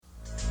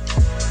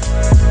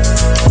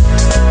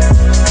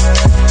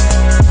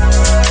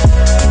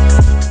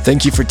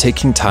Thank you for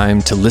taking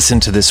time to listen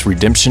to this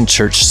Redemption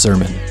Church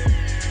sermon.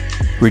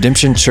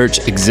 Redemption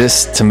Church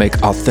exists to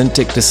make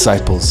authentic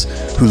disciples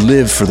who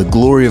live for the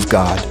glory of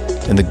God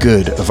and the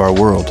good of our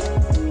world.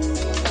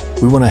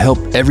 We want to help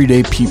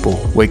everyday people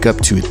wake up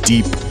to a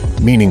deep,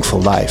 meaningful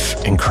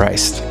life in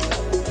Christ.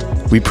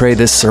 We pray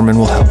this sermon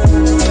will help.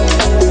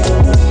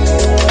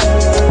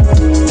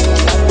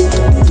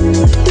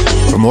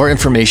 For more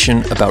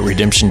information about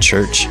Redemption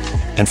Church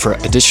and for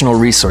additional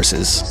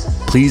resources,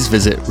 please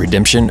visit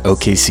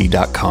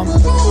redemptionokc.com.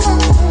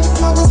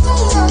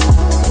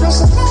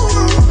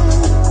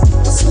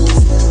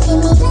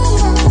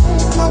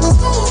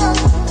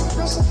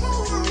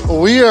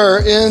 We are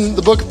in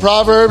the book of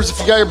Proverbs. If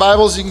you got your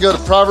Bibles, you can go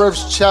to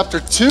Proverbs chapter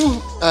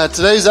 2.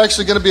 Today's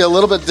actually going to be a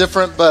little bit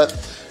different, but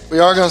we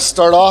are going to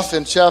start off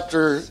in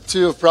chapter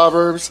 2 of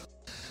Proverbs.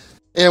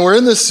 And we're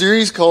in this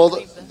series called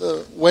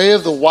The Way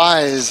of the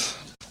Wise,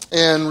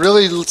 and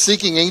really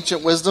seeking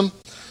ancient wisdom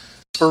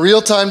for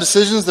real-time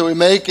decisions that we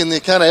make in the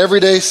kind of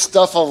everyday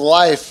stuff of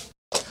life.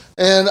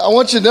 And I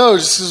want you to know,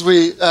 just as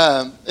we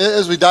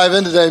dive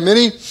in today,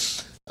 many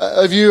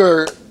of you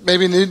are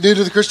maybe new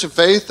to the Christian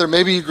faith, or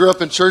maybe you grew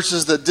up in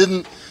churches that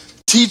didn't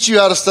teach you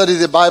how to study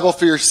the Bible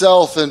for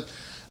yourself. And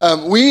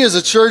we as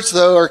a church,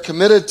 though, are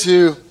committed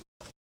to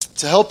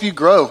help you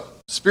grow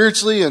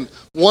spiritually. And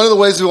one of the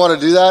ways we want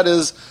to do that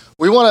is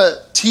we want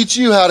to teach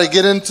you how to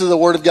get into the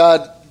Word of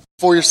God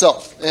for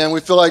yourself. And we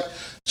feel like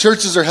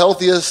churches are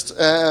healthiest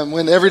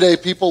when everyday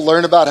people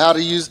learn about how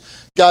to use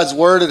God's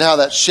Word and how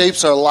that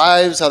shapes our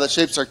lives, how that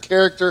shapes our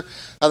character,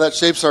 how that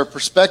shapes our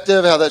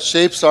perspective, how that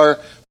shapes our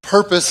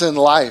purpose in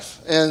life.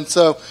 And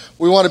so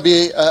we want to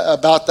be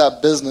about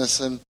that business.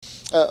 And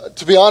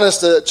to be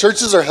honest,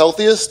 churches are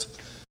healthiest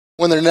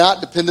when they're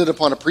not dependent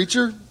upon a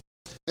preacher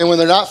and when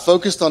they're not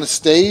focused on a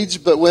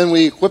stage, but when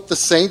we equip the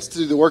saints to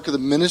do the work of the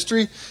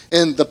ministry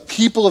and the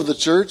people of the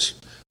church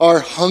are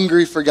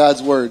hungry for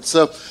God's word.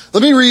 So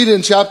let me read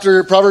in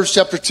Proverbs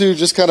chapter 2,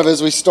 just kind of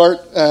as we start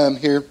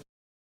here.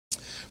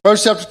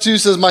 Proverbs chapter 2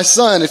 says, My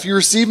son, if you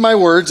receive my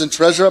words and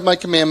treasure up my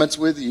commandments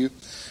with you,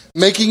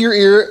 making your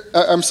ear,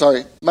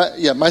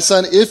 my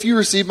son, if you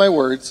receive my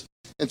words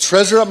and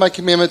treasure up my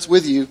commandments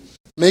with you,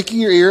 making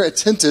your ear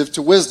attentive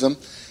to wisdom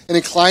and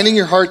inclining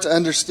your heart to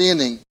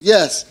understanding.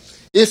 Yes,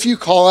 if you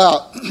call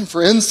out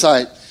for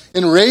insight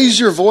and raise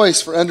your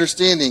voice for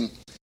understanding,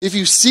 if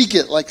you seek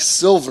it like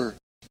silver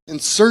and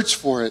search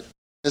for it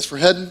as for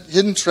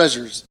hidden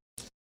treasures,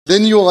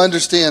 then you will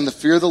understand the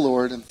fear of the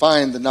Lord and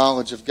find the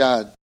knowledge of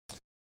God.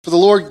 For the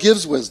Lord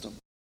gives wisdom.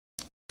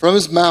 From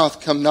his mouth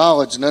come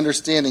knowledge and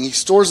understanding. He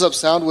stores up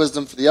sound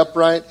wisdom for the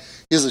upright.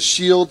 He is a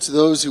shield to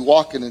those who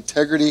walk in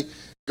integrity,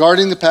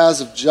 guarding the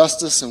paths of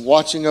justice and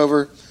watching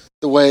over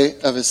the way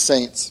of his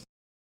saints.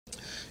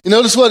 You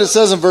notice what it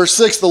says in verse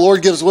 6, the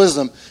Lord gives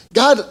wisdom.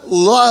 God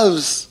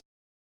loves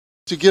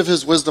to give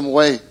his wisdom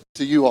away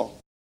to you all.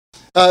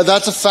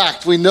 That's a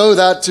fact. We know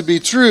that to be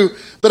true,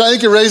 but I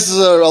think it raises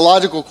a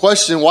logical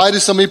question. Why do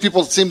so many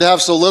people seem to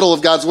have so little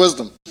of God's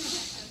wisdom?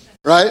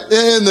 Right?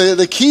 And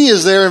the key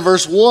is there in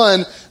verse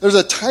 1. There's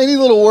a tiny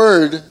little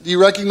word. Do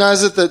you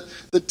recognize it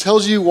that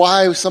tells you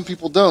why some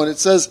people don't? It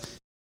says,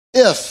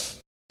 if.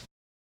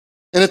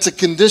 And it's a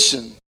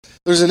condition.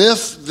 There's an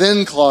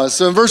if-then clause.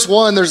 So in verse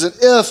 1, there's an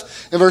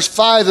if. In verse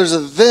 5, there's a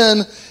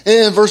then.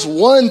 And verse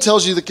 1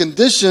 tells you the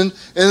condition,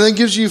 and then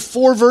gives you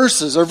 4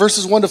 verses, or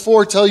verses 1 to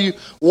 4 tell you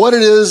what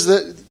it is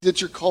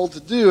that you're called to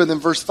do. And then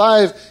verse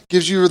 5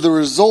 gives you the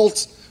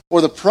results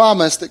or the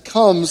promise that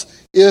comes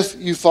if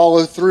you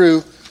follow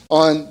through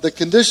on the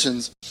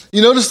conditions.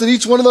 You notice that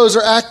each one of those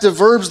are active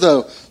verbs,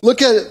 though.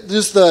 Look at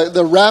just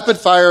the rapid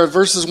fire of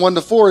verses 1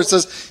 to 4. It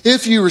says,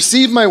 if you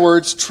receive my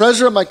words,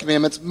 treasure up my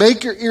commandments,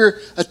 make your ear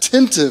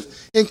attentive,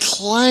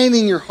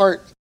 inclining your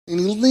heart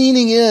and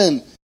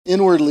leaning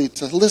inwardly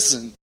to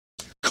listen.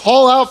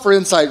 Call out for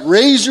insight.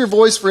 Raise your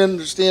voice for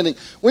understanding.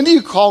 When do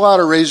you call out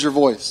or raise your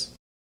voice?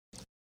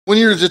 When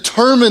you're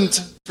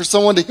determined for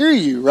someone to hear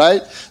you,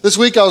 right? This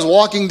week I was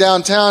walking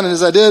downtown, and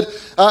as I did,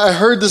 I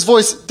heard this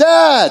voice,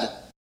 Dad!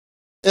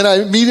 And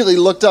I immediately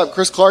looked up.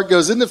 Chris Clark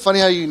goes, isn't it funny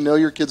how you know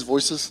your kids'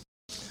 voices?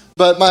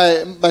 But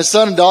my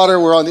son and daughter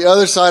were on the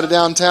other side of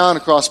downtown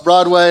across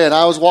Broadway, and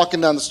I was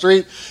walking down the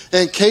street,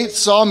 and Kate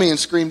saw me and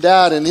screamed,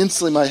 Dad, and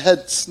instantly my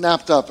head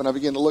snapped up, and I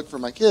began to look for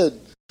my kid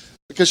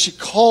because she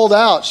called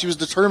out. She was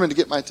determined to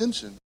get my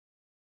attention.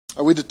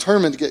 Are we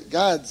determined to get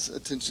God's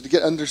attention, to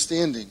get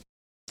understanding?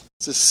 It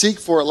says, seek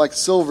for it like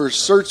silver,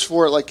 search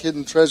for it like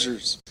hidden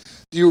treasures.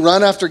 Do you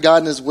run after God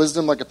and his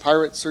wisdom like a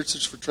pirate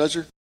searches for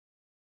treasure?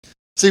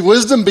 See,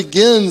 wisdom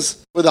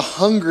begins with a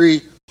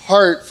hungry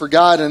heart for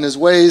God and his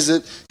ways.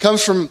 It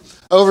comes from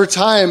over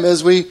time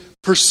as we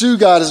pursue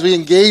God, as we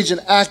engage in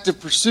active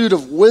pursuit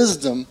of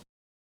wisdom,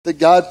 that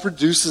God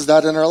produces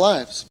that in our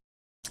lives.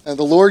 And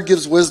the Lord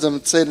gives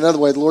wisdom, say it another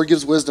way, the Lord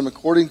gives wisdom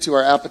according to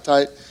our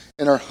appetite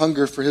and our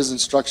hunger for his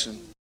instruction.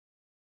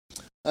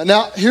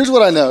 Now, here's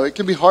what I know. It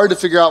can be hard to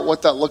figure out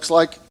what that looks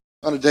like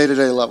on a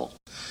day-to-day level.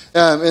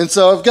 And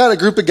so I've got a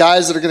group of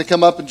guys that are going to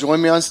come up and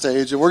join me on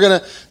stage, and we're going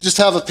to just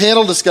have a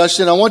panel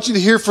discussion. I want you to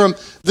hear from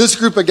this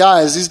group of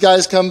guys. These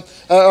guys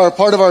are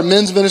part of our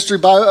men's ministry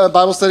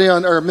Bible study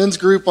on our men's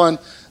group on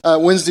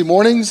Wednesday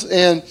mornings,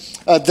 and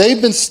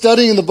they've been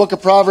studying the book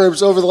of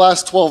Proverbs over the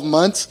last 12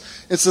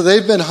 months, and so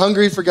they've been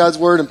hungry for God's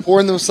word and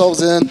pouring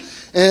themselves in,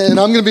 and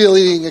I'm going to be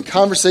leading a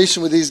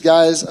conversation with these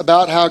guys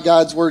about how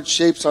God's word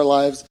shapes our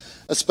lives,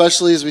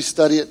 especially as we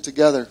study it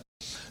together.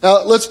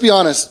 Now, let's be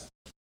honest.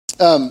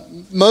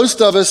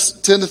 Most of us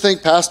tend to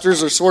think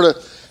pastors are sort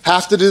of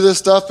have to do this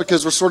stuff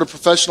because we're sort of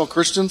professional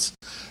Christians,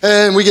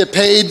 and we get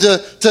paid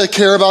to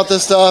care about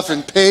this stuff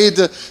and paid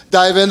to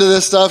dive into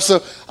this stuff.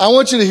 So I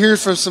want you to hear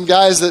from some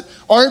guys that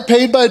aren't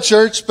paid by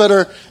church but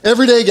are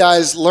everyday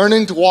guys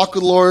learning to walk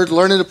with the Lord,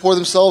 learning to pour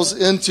themselves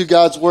into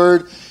God's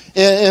word,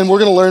 and we're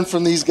going to learn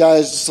from these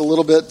guys just a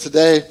little bit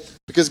today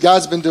because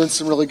God's been doing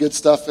some really good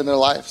stuff in their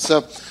life.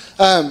 So,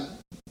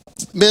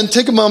 men,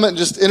 take a moment and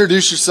just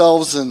introduce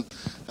yourselves and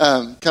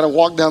kind of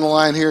walk down the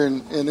line here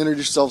and introduce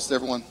yourselves to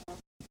everyone.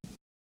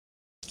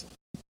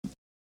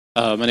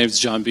 My name is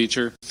John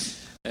Beecher,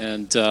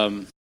 and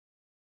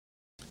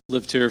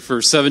lived here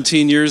for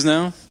 17 years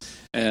now,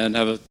 and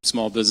have a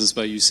small business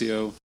by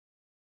UCO.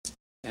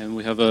 And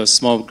we have a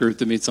small group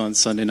that meets on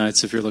Sunday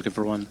nights if you're looking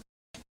for one.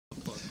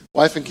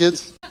 Wife and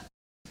kids?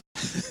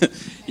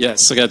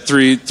 Yes, I got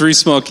three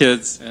small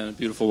kids and a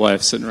beautiful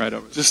wife sitting right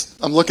over there.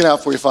 I'm looking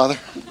out for you, Father.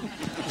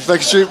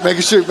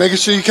 Making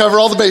sure you cover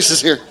all the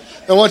bases here.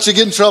 Don't want you to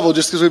get in trouble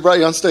just because we brought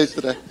you on stage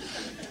today.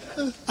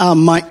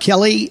 I'm Mike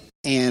Kelly,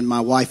 and my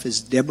wife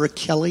is Deborah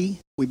Kelly.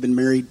 We've been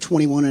married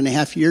 21 and a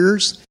half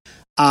years.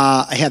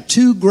 I have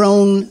two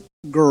grown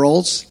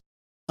girls,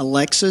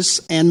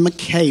 Alexis and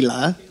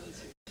Michaela.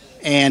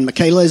 And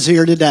Michaela is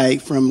here today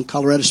from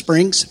Colorado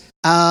Springs.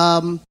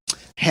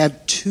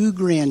 Have two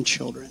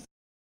grandchildren,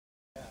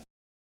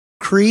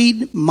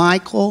 Creed,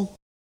 Michael,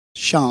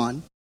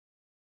 Sean,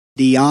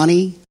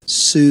 Deani,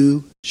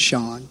 Sue,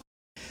 Sean.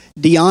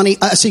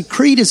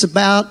 Creed is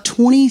about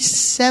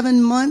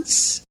 27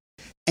 months,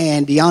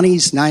 and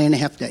Deani's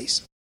 9.5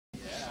 days.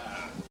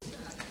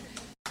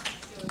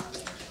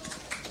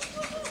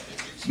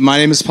 My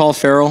name is Paul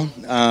Farrell.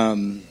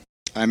 I'm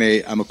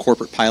a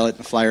corporate pilot.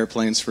 I fly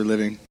airplanes for a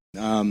living.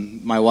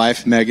 My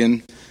wife,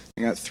 Megan,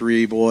 I got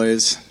 3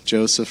 boys.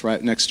 Joseph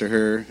right next to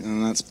her,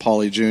 and that's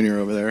Paulie Jr.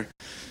 over there,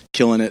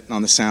 killing it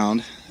on the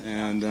sound.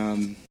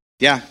 And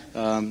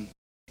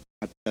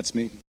that's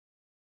me.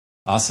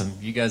 Awesome.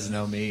 You guys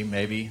know me,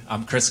 maybe.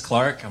 I'm Chris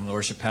Clark. I'm the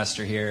worship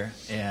pastor here,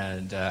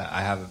 and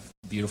I have a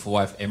beautiful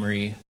wife,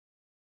 Emery.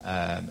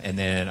 And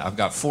then I've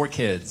got 4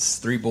 kids,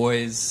 3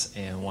 boys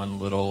and 1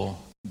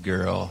 little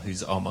girl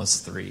who's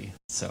almost 3.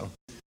 So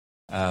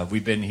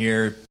we've been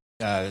here,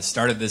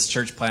 started this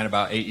church plant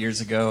about 8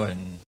 years ago,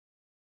 and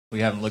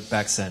we haven't looked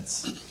back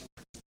since.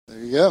 There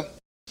you go.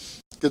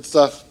 Good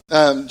stuff.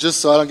 Just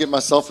so I don't get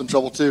myself in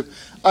trouble, too.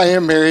 I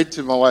am married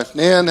to my wife,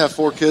 Nan, have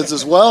 4 kids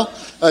as well.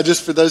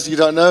 Just for those of you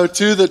who don't know,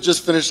 2 that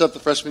just finished up the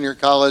freshman year of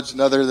college,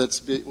 another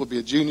will be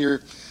a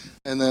junior,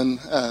 and then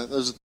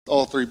those are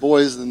all 3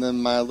 boys, and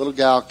then my little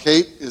gal,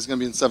 Kate, is going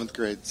to be in 7th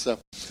grade. So,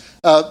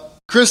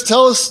 Chris,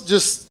 tell us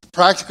just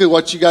practically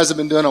what you guys have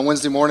been doing on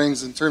Wednesday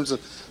mornings in terms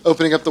of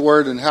opening up the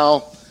Word and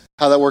how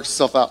that works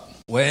itself out.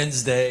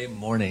 Wednesday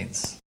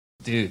mornings,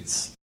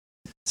 dudes.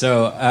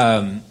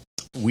 So,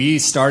 we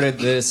started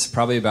this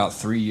probably about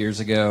 3 years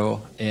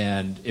ago,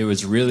 and it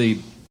was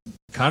really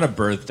kind of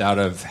birthed out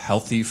of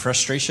healthy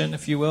frustration,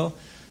 if you will.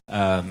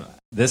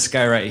 This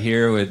guy right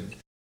here would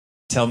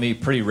tell me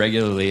pretty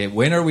regularly,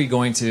 when are we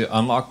going to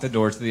unlock the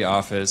door to the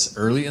office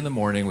early in the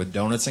morning with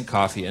donuts and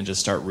coffee and just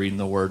start reading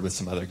the Word with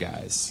some other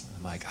guys?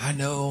 I'm like, I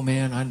know,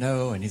 man, I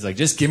know. And he's like,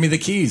 just give me the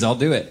keys, I'll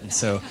do it. And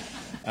so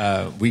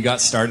we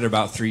got started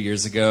about 3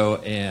 years ago,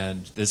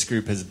 and this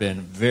group has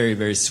been very,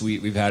 very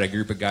sweet. We've had a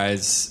group of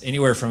guys,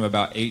 anywhere from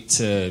about 8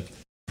 to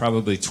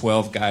probably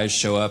 12 guys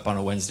show up on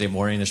a Wednesday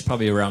morning. There's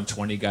probably around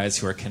 20 guys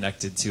who are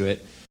connected to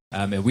it.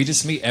 And we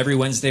just meet every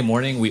Wednesday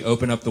morning. We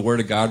open up the Word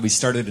of God. We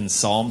started in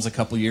Psalms a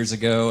couple years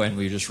ago, and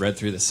we just read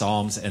through the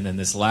Psalms. And then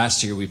this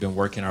last year, we've been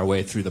working our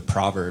way through the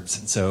Proverbs.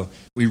 And so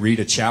we read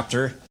a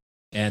chapter,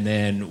 and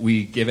then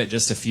we give it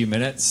just a few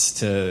minutes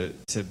to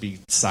be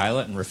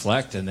silent and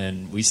reflect, and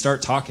then we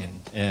start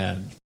talking.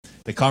 And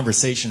the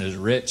conversation is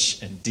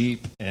rich and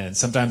deep, and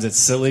sometimes it's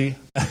silly,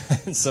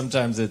 and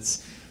sometimes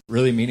it's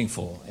really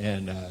meaningful.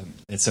 And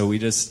so we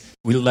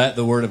let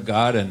the Word of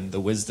God and the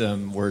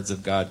wisdom words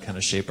of God kind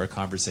of shape our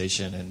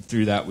conversation, and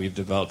through that we've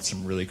developed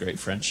some really great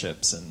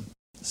friendships and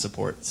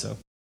support. So,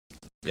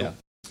 yeah.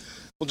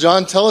 Well,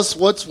 John, tell us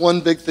what's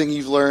one big thing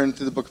you've learned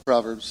through the book of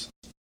Proverbs?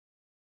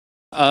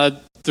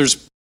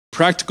 There's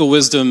practical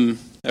wisdom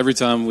every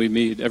time we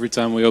meet, every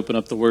time we open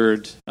up the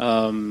Word.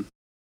 I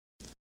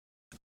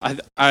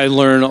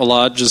learn a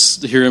lot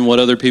just hearing what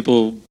other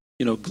people,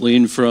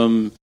 glean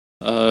from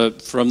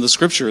the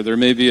Scripture. There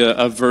may be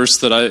a verse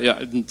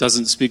that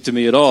doesn't speak to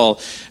me at all,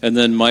 and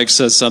then Mike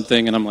says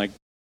something, and I'm like,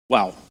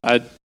 wow,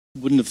 I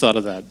wouldn't have thought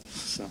of that.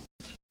 So,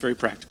 very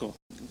practical.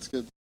 That's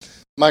good.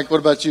 Mike, what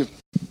about you?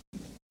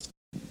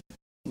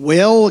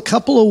 Well, a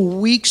couple of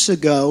weeks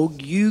ago,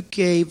 you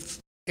gave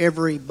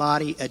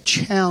everybody a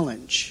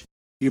challenge.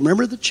 You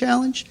remember the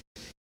challenge?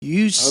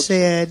 You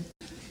said,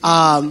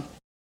 and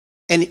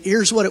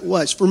here's what it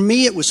was. For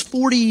me, it was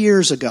 40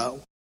 years ago.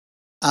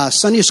 A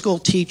Sunday school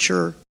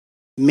teacher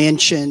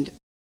mentioned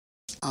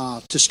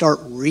to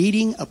start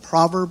reading a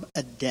proverb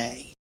a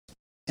day.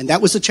 And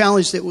that was the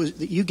challenge that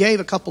you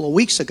gave a couple of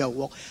weeks ago.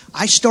 Well,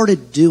 I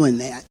started doing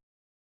that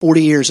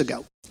 40 years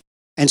ago.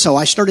 And so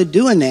I started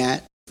doing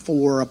that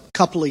for a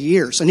couple of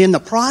years. And in the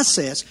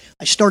process,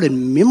 I started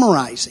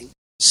memorizing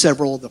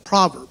several of the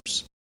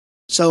Proverbs.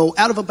 So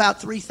out of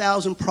about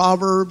 3,000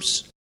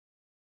 Proverbs,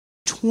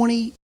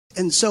 20,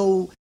 and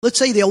so let's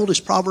say the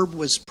oldest proverb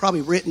was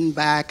probably written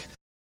back,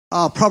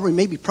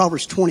 maybe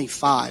Proverbs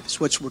 25 is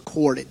what's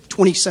recorded,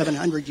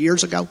 2,700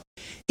 years ago.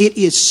 It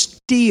is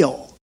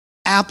still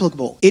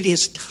applicable. It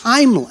is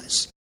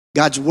timeless,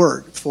 God's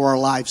Word for our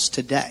lives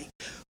today.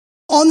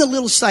 On the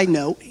little side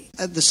note,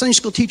 the Sunday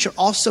school teacher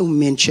also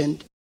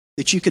mentioned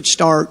that you could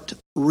start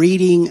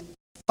reading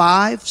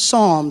 5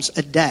 Psalms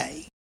a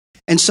day.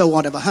 And so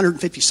out of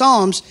 150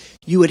 Psalms,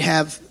 you would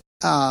have,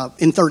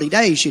 in 30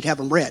 days, you'd have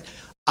them read.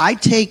 I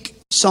take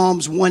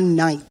Psalms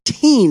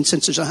 119,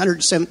 since there's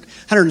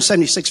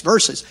 176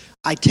 verses,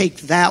 I take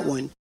that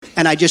one,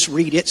 and I just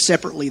read it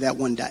separately that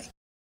one day.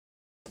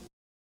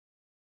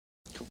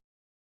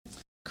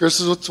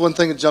 Chris, what's one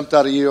thing that jumped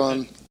out of you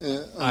on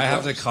I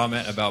have to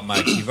comment about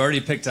Mike. You've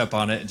already picked up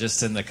on it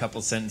just in the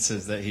couple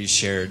sentences that he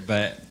shared,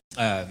 but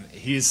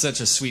he's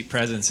such a sweet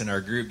presence in our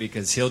group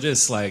because he'll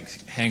just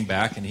like hang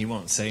back and he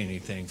won't say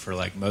anything for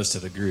like most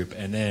of the group,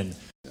 and then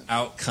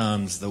out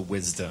comes the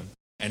wisdom,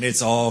 and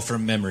it's all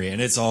from memory, and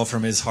it's all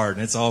from his heart,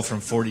 and it's all from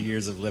 40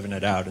 years of living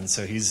it out. And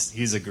so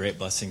he's a great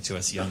blessing to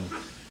us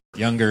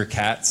younger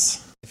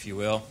cats, if you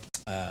will.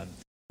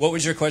 What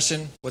was your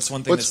question? What's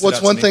one thing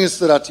that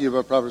stood out to you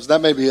about Proverbs?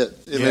 That may be it.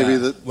 It may be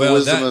the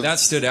wisdom that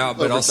stood out,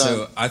 but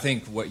also I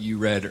think what you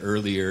read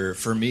earlier,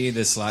 for me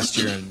this last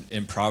year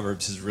in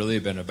Proverbs has really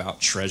been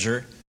about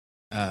treasure.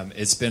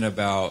 It's been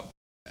about,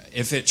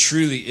 if it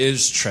truly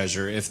is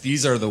treasure, if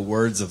these are the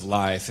words of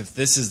life, if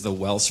this is the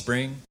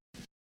wellspring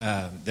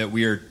that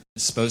we are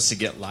supposed to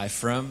get life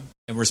from,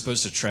 and we're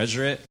supposed to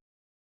treasure it,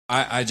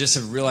 I just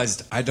have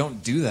realized I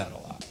don't do that a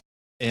lot.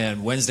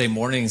 And Wednesday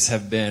mornings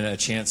have been a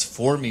chance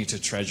for me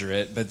to treasure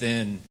it, but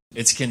then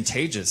it's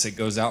contagious. It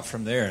goes out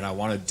from there, and I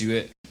want to do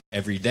it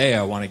every day.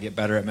 I want to get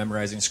better at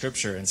memorizing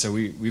Scripture. And so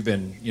we've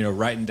been,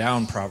 writing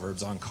down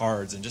Proverbs on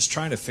cards and just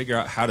trying to figure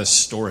out how to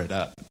store it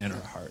up in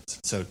our hearts.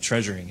 So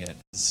treasuring it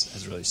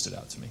has really stood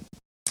out to me.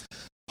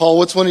 Paul,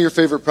 what's one of your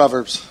favorite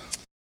Proverbs?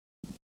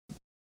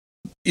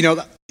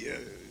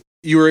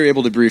 You were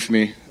able to brief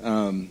me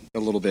a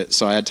little bit,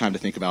 so I had time to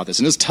think about this.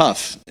 And it's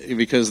tough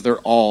because they're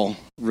all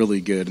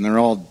really good and they're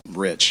all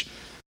rich.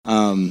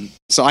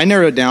 So I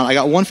narrowed it down. I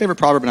got one favorite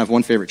proverb and I have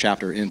one favorite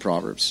chapter in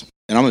Proverbs.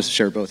 And I'm going to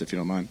share both if you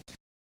don't mind.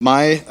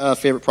 My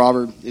favorite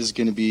proverb is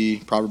going to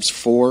be Proverbs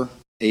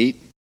 4:8.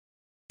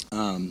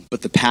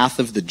 But the path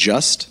of the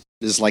just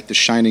is like the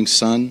shining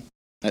sun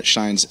that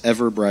shines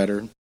ever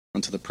brighter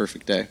unto the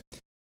perfect day.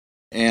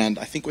 And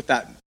I think what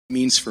that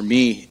means for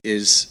me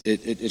is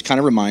it kind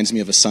of reminds me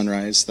of a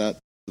sunrise that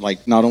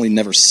like not only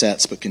never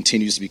sets but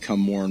continues to become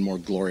more and more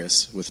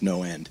glorious with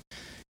no end.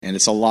 And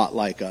it's a lot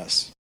like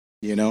us,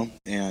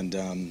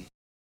 and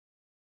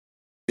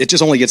it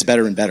just only gets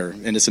better and better.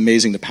 And it's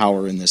amazing the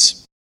power in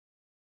this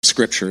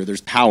Scripture.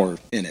 There's power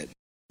in it,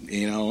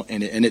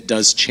 and it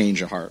does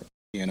change a heart,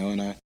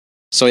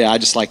 I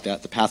just like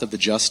that. The path of the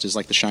just is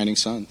like the shining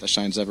sun that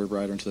shines ever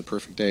brighter into the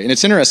perfect day. And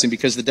it's interesting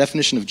because the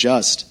definition of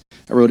just,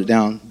 I wrote it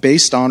down,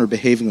 based on or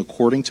behaving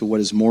according to what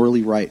is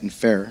morally right and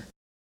fair.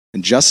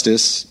 And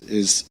justice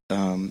is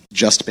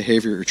just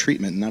behavior or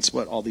treatment, and that's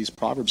what all these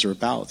proverbs are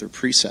about. They're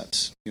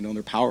precepts,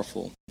 they're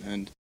powerful.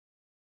 And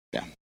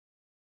yeah,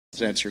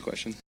 does that answer your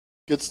question?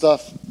 Good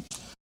stuff.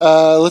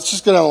 Let's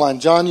just go down the line.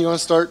 John, you want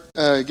to start?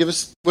 Give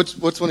us, what's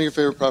one of your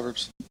favorite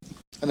Proverbs?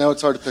 I know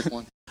it's hard to pick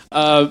one.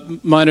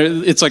 Mine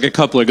it's like a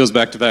couple. It goes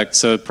back to back.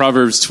 So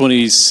Proverbs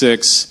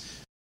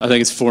 26, I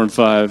think it's 4 and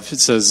 5. It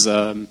says,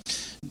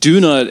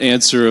 do not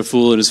answer a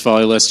fool in his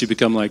folly, lest you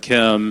become like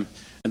him.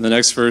 And the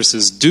next verse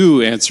is,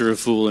 do answer a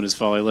fool in his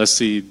folly, lest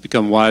he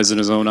become wise in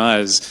his own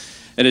eyes.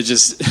 And it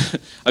just,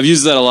 I've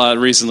used that a lot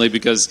recently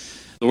because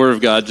the Word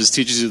of God just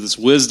teaches you this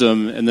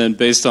wisdom, and then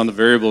based on the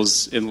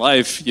variables in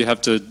life, you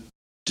have to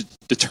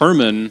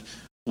determine,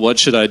 what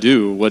should I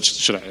do?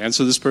 Should I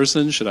answer this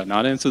person? Should I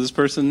not answer this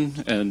person?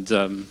 And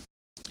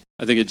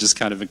I think it just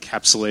kind of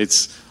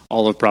encapsulates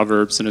all of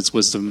Proverbs and its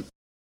wisdom.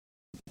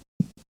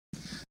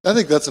 I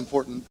think that's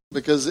important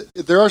because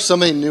there are so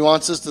many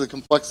nuances to the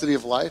complexity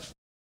of life.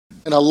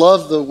 And I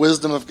love the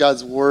wisdom of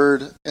God's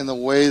Word and the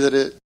way that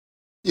it,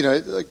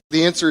 like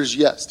the answer is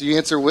yes. Do you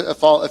answer a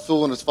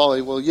fool in his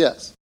folly? Well,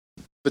 yes.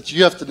 But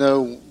you have to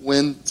know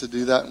when to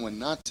do that and when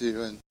not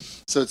to. And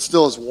so it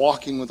still is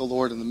walking with the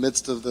Lord in the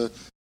midst of the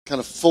kind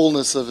of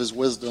fullness of his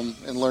wisdom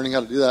and learning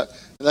how to do that.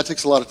 And that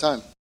takes a lot of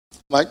time.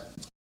 Mike?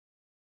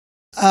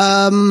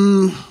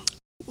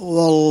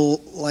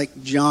 Well,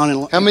 like John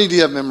and... How many do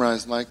you have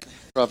memorized, Mike?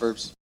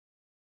 Proverbs.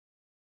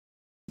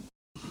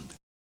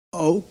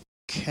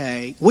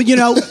 Okay. Well, you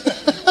know,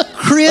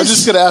 Chris... I'm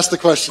just going to ask the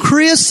question.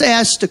 Chris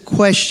asked a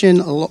question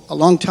a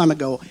long time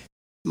ago.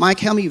 Mike,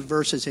 how many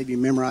verses have you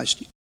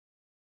memorized?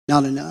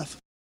 Not enough.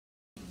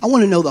 I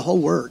want to know the whole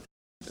word.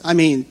 I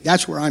mean,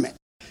 that's where I'm at.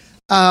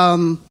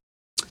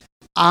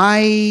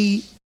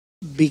 I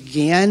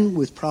began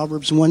with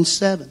Proverbs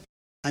 1:7.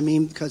 I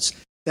mean, because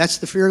that's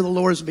the fear of the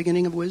Lord is the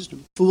beginning of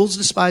wisdom. Fools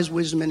despise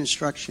wisdom and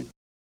instruction.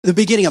 The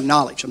beginning of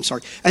knowledge, I'm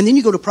sorry. And then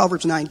you go to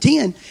Proverbs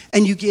 9:10,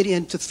 and you get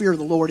into fear of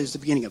the Lord is the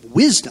beginning of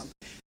wisdom.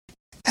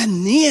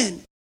 And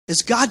then,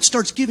 as God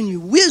starts giving you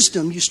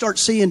wisdom, you start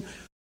seeing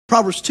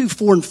Proverbs 2,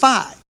 4, and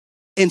 5.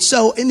 And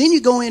then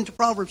you go into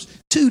Proverbs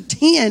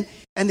 2:10,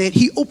 and that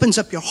He opens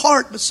up your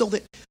heart, but so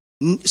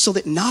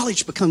that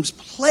knowledge becomes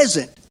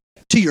pleasant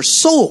to your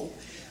soul.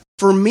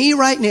 For me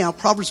right now,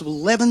 Proverbs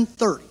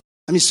 11:30.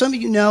 I mean, some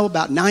of you know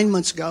about 9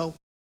 months ago,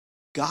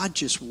 God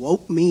just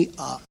woke me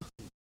up.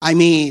 I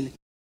mean,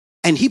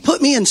 and He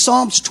put me in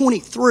Psalms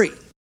 23.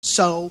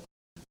 So,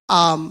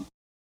 and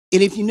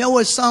if you know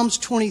what Psalms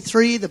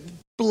 23, the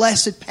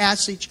blessed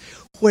passage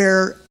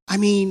where, I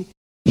mean,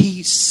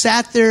 He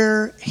sat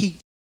there, He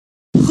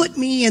put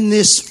me in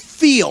this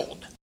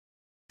field,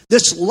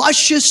 this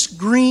luscious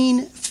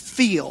green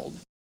field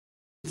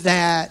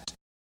that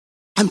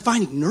I'm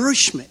finding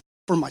nourishment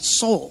for my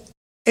soul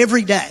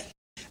every day.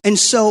 And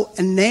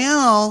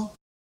now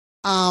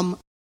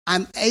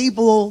I'm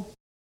able,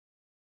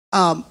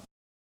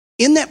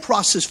 in that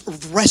process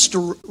of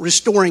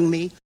restoring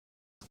me,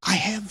 I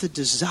have the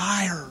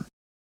desire.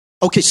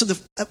 Okay,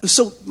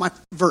 so my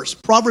verse,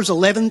 Proverbs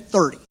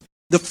 11:30.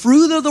 The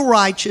fruit of the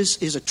righteous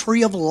is a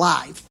tree of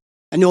life.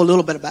 I know a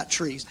little bit about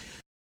trees.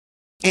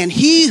 And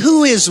he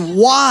who is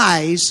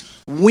wise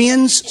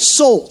wins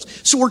souls.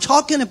 So we're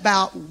talking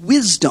about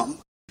wisdom.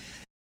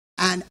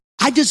 And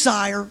I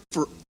desire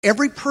for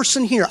every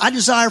person here, I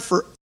desire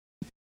for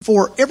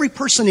every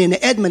person in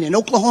Edmond, in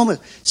Oklahoma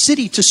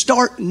City, to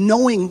start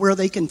knowing where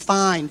they can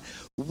find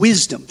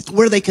wisdom,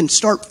 where they can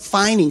start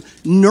finding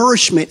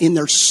nourishment in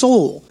their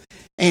soul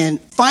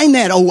and find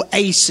that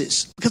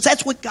oasis, because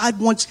that's what God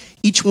wants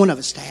each one of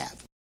us to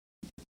have.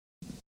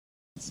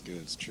 It's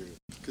good. It's true.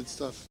 Good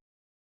stuff.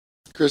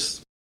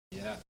 Chris?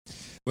 Yeah.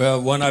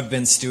 Well, one I've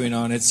been stewing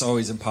on, it's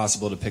always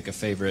impossible to pick a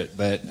favorite,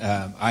 but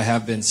I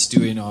have been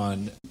stewing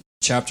on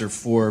chapter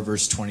 4,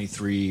 verse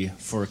 23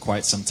 for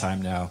quite some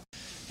time now.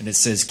 And it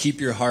says, keep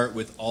your heart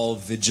with all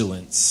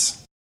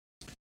vigilance,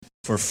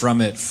 for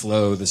from it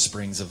flow the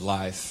springs of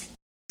life.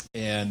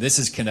 And this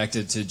is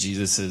connected to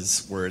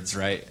Jesus's words,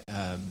 right?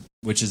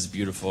 Which is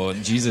beautiful.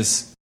 And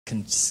Jesus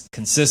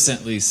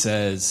consistently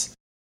says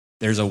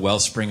there's a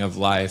wellspring of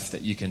life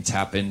that you can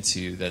tap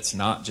into that's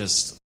not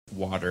just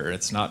water,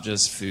 it's not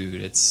just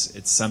food, it's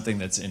something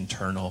that's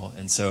internal.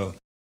 And so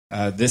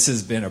this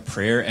has been a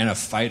prayer and a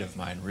fight of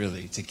mine,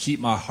 really, to keep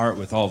my heart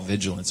with all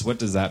vigilance. What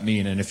does that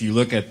mean? And if you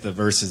look at the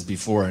verses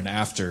before and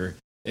after,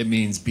 it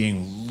means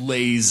being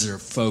laser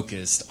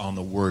focused on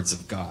the words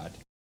of God.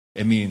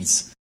 It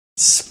means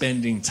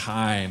spending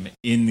time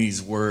in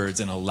these words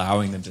and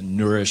allowing them to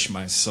nourish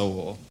my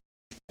soul.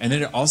 And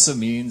then it also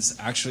means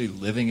actually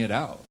living it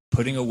out,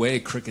 putting away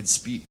crooked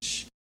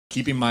speech,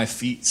 keeping my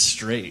feet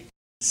straight,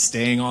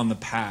 staying on the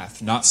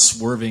path, not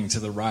swerving to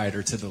the right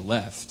or to the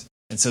left.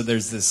 And so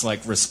there's this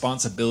like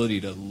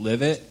responsibility to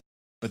live it,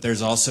 but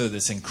there's also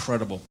this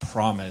incredible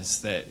promise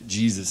that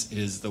Jesus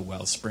is the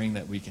wellspring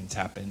that we can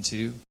tap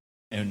into.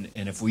 And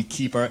if we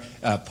keep our,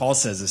 Paul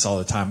says this all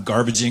the time,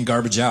 garbage in,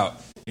 garbage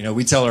out. You know,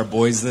 we tell our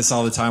boys this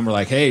all the time. We're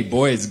like, hey,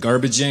 boys,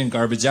 garbage in,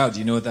 garbage out. Do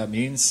you know what that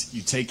means?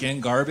 You take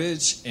in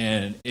garbage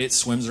and it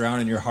swims around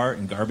in your heart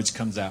and garbage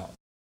comes out.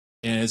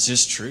 And it's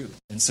just true.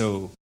 And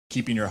so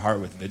keeping your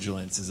heart with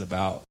vigilance is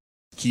about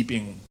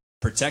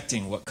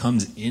protecting what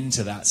comes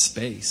into that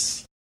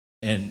space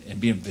and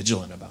being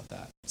vigilant about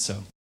that.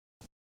 So.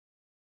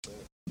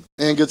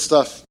 And good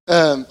stuff.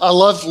 I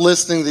love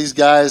listening to these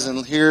guys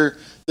and hear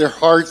their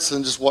hearts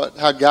and just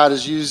how God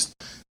has used,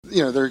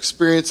 their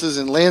experiences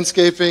in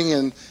landscaping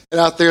and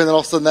out there, and then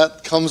all of a sudden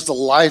that comes to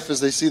life as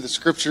they see the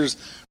scriptures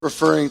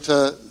referring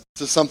to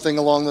something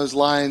along those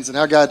lines, and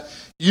how God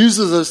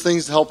uses those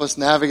things to help us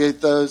navigate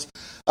those.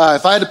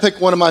 If I had to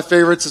pick one of my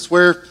favorites, it's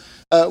where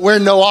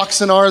no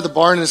oxen are, the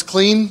barn is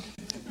clean,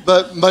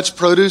 but much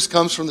produce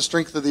comes from the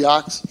strength of the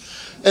ox.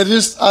 And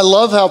I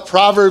love how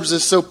Proverbs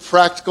is so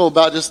practical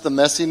about just the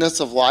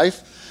messiness of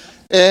life.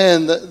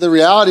 And the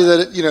reality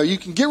that, you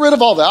can get rid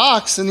of all the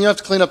ox and you have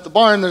to clean up the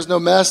barn. There's no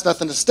mess,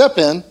 nothing to step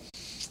in.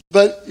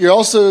 But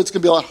it's going to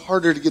be a lot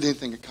harder to get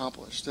anything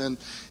accomplished. And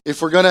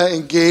if we're going to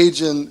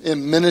engage in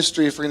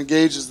ministry, if we're going to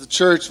engage as the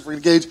church, if we're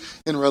going to engage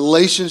in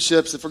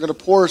relationships, if we're going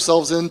to pour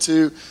ourselves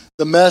into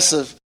the mess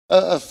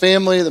of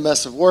family, the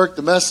mess of work,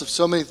 the mess of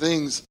so many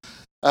things,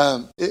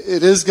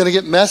 it is going to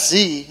get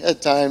messy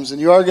at times.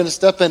 And you are going to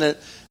step in it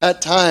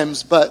at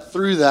times. But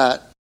through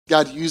that,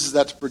 God uses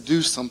that to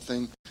produce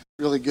something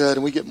really good,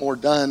 and we get more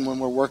done when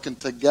we're working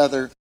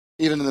together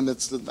even in the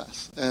midst of the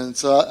mess. And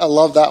so I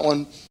love that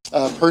one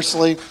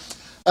personally.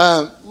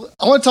 I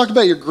want to talk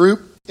about your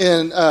group,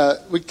 and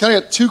we kind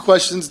of got two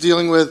questions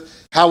dealing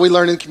with how we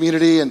learn in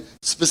community, and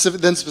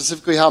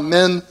specifically how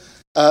men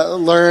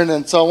learn.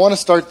 And so I want to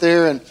start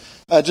there, and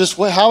just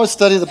how has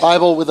studying the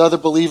Bible with other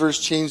believers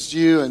changed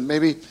you, and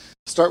maybe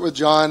start with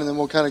John, and then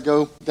we'll kind of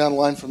go down the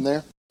line from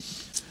there.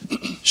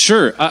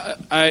 Sure.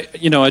 I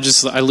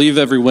leave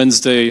every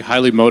Wednesday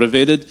highly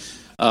motivated.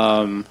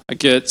 I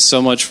get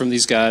so much from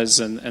these guys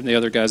and the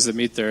other guys that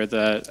meet there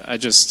that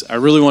I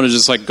really want to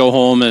just like go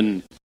home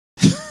and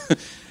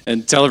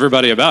and tell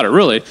everybody about it,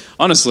 really,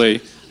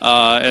 honestly.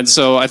 And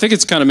so I think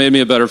it's kind of made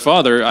me a better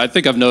father. I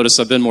think I've noticed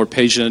I've been more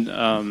patient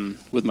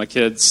with my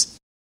kids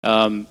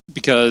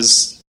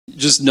because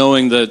just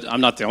knowing that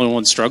I'm not the only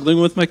one struggling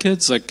with my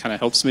kids, like, kind of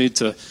helps me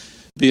to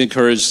be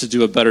encouraged to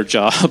do a better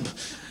job.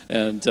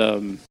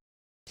 And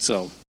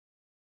so,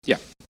 yeah.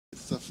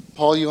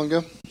 Paul, you want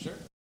to go? Sure.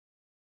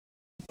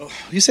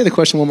 You say the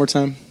question one more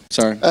time?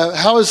 Sorry.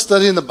 How has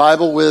studying the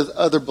Bible with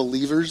other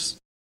believers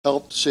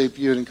helped shape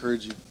you and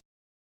encourage you?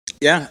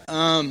 Yeah.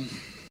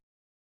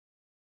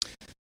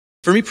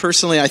 For me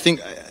personally, I think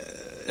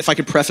if I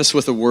could preface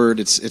with a word,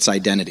 it's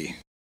identity.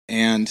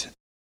 And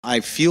I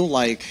feel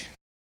like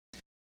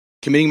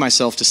committing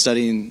myself to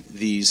studying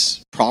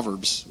these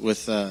Proverbs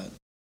with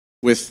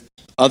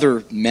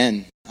other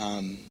men,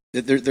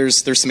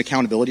 there's some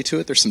accountability to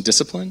it. There's some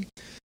discipline.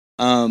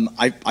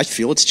 I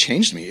feel it's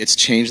changed me. It's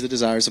changed the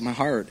desires of my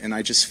heart. And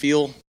I just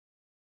feel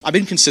I've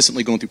been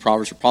consistently going through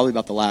Proverbs for probably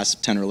about the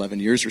last 10 or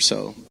 11 years or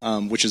so,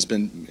 which has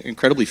been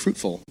incredibly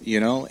fruitful,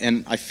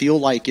 and I feel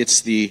like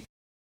it's the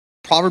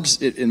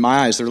Proverbs, in my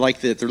eyes, they're like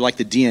the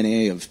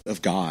DNA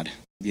of God,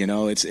 it's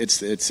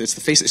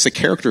the face, it's the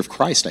character of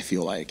Christ, I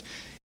feel like.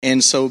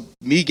 And so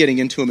me getting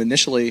into them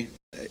initially,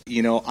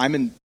 I'm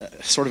in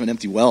sort of an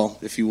empty well,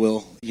 if you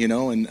will,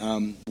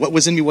 and what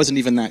was in me wasn't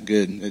even that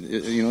good, and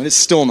it's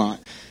still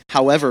not.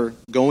 However,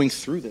 going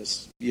through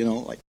this,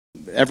 like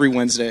every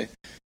Wednesday,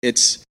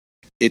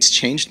 it's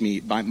changed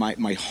me.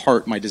 My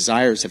heart, my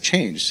desires have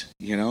changed,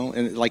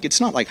 and like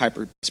it's not like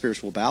hyper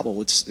spiritual babble.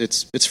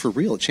 It's for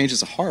real. It changes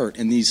the heart,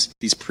 and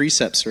these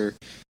precepts they're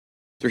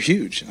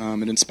huge.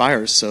 It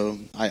inspires. So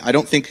I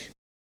don't think,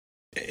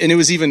 and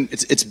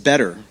it's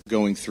better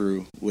going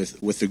through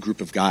with a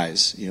group of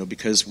guys,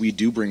 because we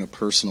do bring a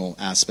personal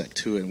aspect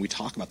to it, and we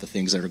talk about the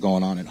things that are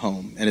going on at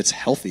home, and it's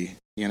healthy,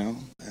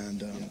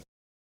 and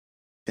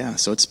yeah.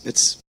 So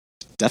it's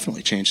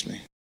definitely changed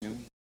me.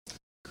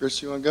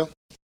 Chris, you want to go?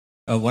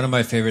 One of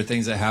my favorite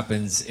things that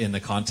happens in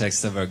the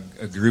context of a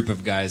group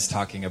of guys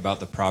talking about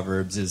the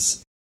Proverbs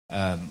is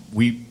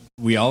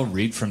we all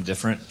read from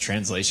different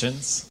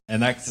translations,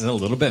 and that's a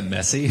little bit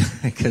messy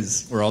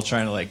because we're all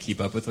trying to like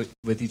keep up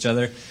with each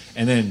other.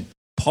 And then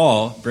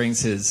Paul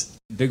brings his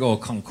big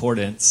old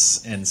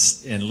concordance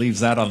and leaves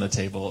that on the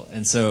table,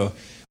 and so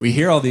we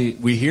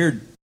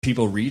hear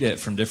people read it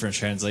from different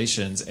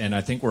translations, and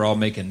I think we're all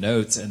making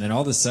notes, and then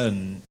all of a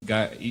sudden,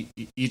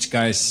 each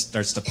guy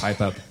starts to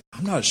pipe up,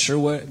 I'm not sure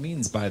what it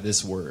means by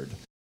this word.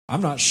 I'm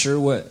not sure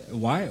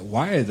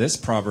why this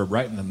proverb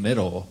right in the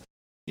middle,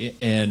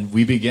 and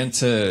we begin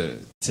to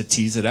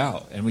tease it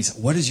out, and we say,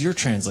 what does your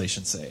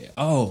translation say?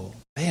 Oh,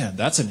 man,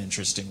 that's an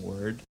interesting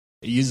word.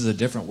 It uses a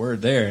different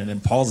word there, and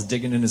then Paul's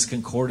digging in his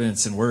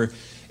concordance, and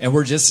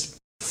we're just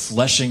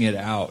fleshing it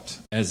out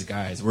as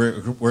guys.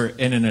 We're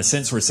and in a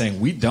sense we're saying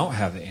we don't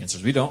have the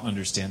answers. We don't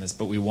understand this,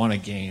 but we want to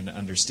gain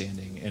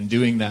understanding, and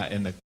doing that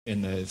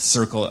in the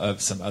circle of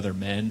some other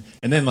men.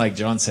 And then, like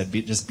John said,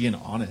 just being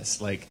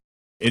honest. Like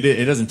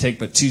it doesn't take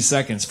but 2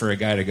 seconds for a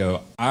guy to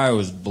go, I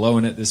was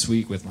blowing it this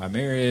week with my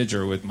marriage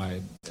or with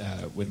my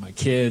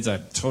kids. I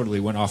totally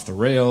went off the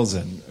rails,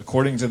 and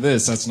according to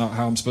this, that's not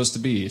how I'm supposed to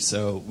be.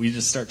 So we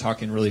just start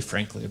talking really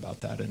frankly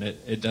about that, and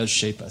it does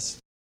shape us.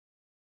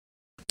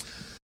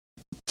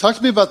 Talk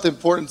to me about the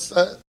importance.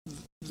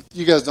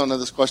 You guys don't know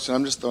this question.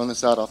 I'm just throwing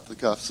this out off the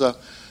cuff. So,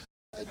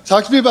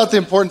 talk to me about the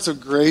importance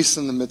of grace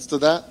in the midst of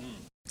that,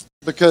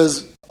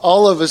 because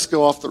all of us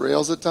go off the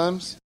rails at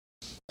times.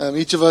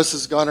 Each of us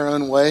has gone our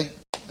own way,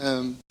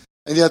 and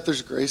yet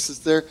there's grace that's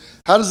there.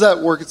 How does that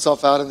work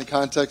itself out in the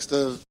context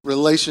of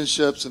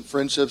relationships and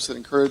friendships that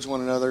encourage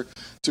one another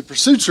to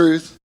pursue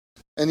truth,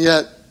 and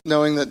yet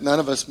knowing that none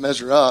of us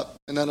measure up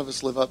and none of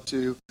us live up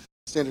to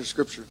standard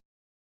Scripture?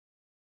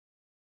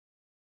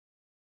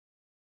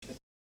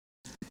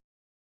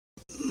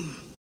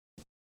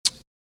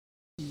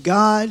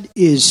 God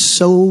is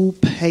so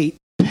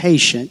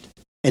patient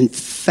and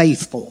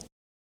faithful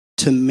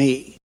to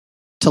me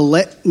to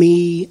let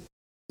me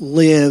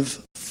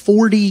live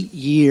 40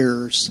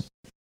 years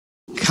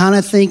kind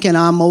of thinking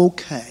I'm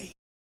okay,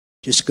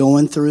 just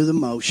going through the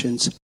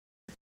motions,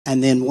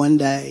 and then one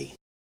day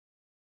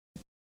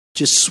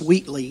just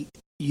sweetly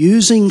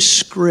using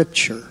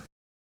Scripture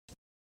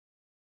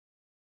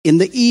in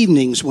the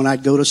evenings when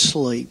I'd go to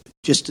sleep,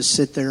 just to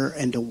sit there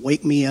and to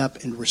wake me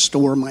up and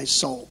restore my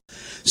soul.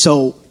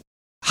 So,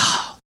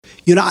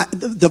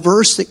 the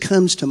verse that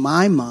comes to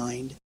my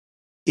mind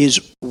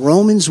is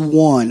Romans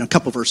 1, a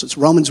couple verses.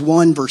 Romans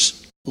 1,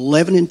 verse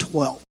 11 and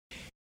 12.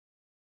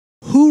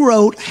 who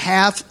wrote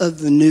half of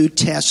the New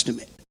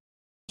Testament?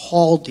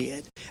 Paul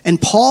did.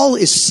 And Paul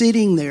is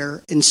sitting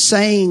there and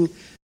saying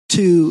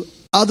to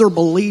other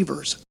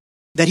believers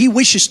that he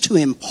wishes to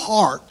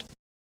impart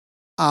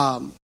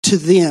to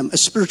them a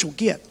spiritual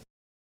gift.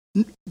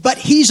 But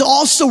he's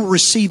also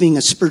receiving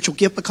a spiritual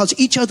gift because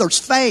each other's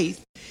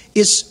faith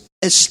is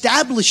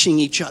establishing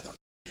each other.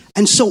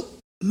 And so,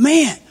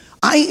 man,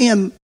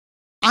 I'm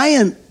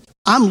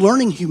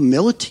learning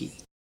humility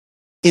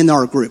in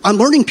our group. I'm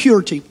learning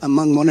purity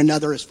among one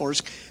another as far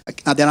as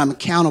that I'm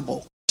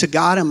accountable to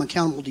God, I'm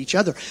accountable to each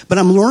other. But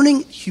I'm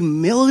learning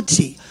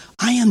humility.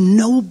 I am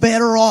no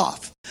better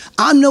off.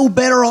 I'm no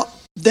better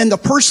off than the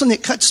person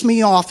that cuts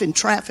me off in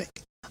traffic.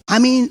 I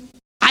mean,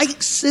 I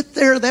sit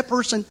there, that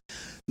person,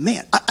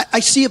 man, I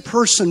see a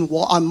person,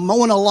 I'm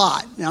mowing a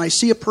lot, and I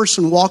see a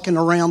person walking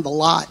around the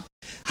lot,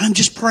 and I'm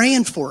just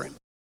praying for him.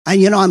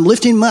 I'm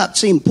lifting him up,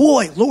 saying,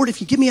 boy, Lord, if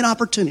you give me an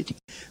opportunity,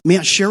 may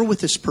I share with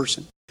this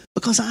person?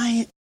 Because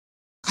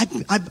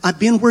I've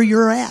been where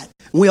you're at.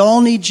 We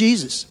all need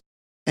Jesus.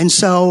 And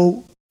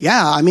so,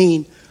 yeah, I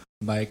mean,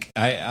 Mike,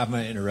 I'm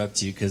going to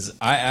interrupt you because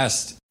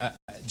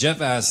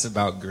Jeff asked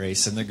about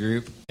grace in the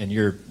group, and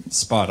you're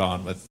spot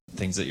on with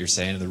things that you're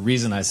saying. And the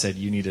reason I said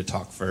you need to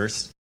talk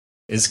first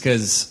is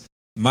because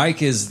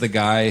Mike is the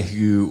guy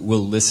who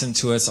will listen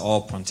to us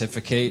all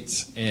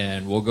pontificate,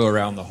 and we'll go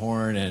around the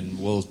horn and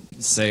we'll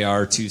say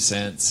our 2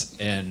 cents.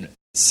 And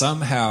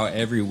somehow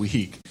every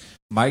week,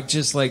 Mike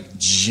just like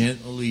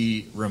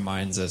gently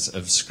reminds us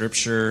of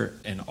Scripture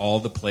and all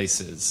the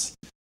places.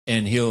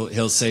 And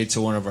he'll say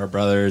to one of our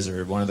brothers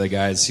or one of the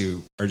guys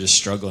who are just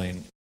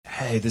struggling,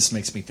 hey, this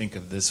makes me think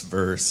of this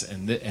verse,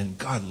 and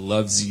God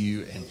loves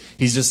you. And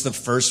he's just the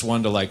first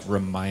one to like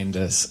remind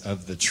us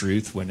of the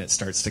truth when it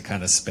starts to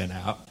kind of spin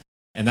out.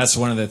 And that's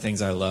one of the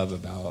things I love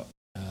about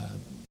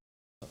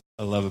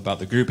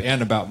the group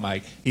and about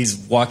Mike. He's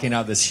walking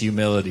out this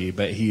humility,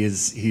 but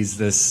he's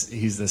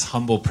this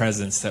humble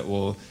presence that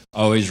will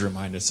always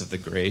remind us of the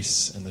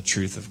grace and the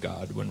truth of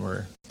God when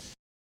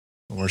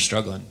we're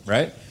struggling,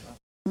 right?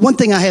 One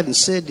thing I haven't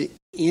said to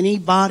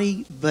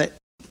anybody, but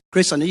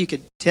Chris, I know you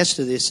could attest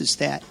to this, is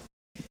that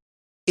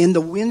in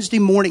the Wednesday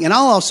morning, and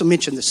I'll also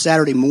mention the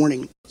Saturday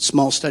morning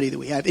small study that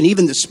we have, and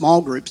even the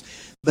small groups,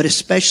 but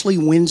especially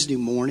Wednesday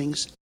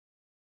mornings,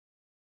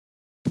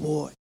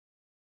 boy,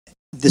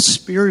 the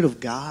Spirit of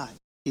God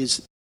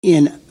is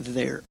in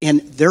there.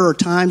 And there are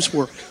times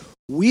where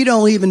we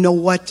don't even know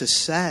what to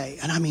say.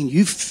 And I mean,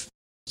 you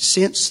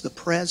sense the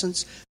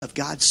presence of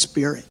God's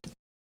Spirit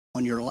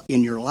in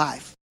your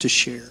life to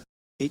share.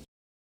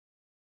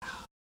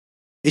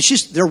 It's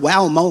just, they're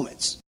wow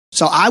moments.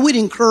 So I would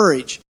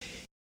encourage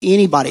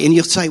anybody, and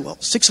you'll say, well,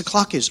 6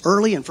 o'clock is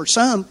early, and for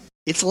some,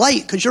 it's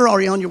late because you're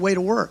already on your way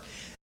to work.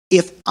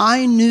 If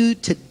I knew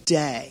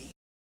today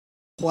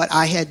what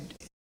I had,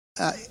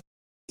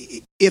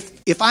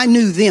 if I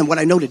knew then what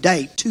I know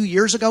today, 2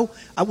 years ago,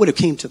 I would have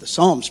came to the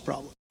Psalms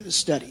probably, to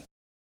study.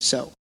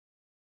 So.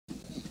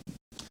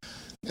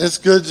 It's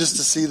good just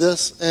to see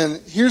this.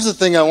 And here's the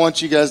thing I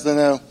want you guys to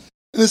know.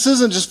 And this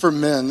isn't just for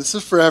men. This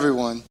is for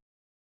everyone.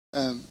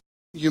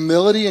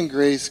 Humility and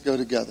grace go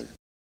together.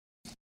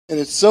 And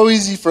it's so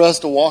easy for us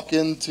to walk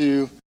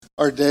into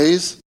our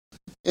days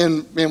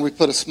and, man, we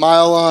put a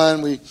smile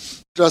on, we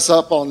dress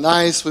up all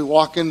nice, we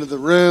walk into the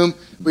room,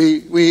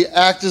 we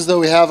act as though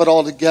we have it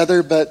all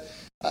together, but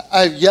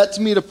I've yet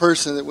to meet a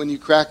person that when you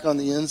crack on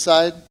the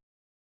inside,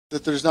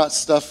 that there's not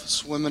stuff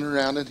swimming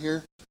around in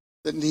here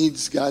that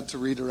needs God to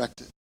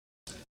redirect it.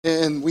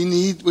 And we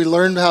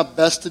learn how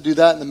best to do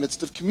that in the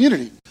midst of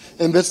community,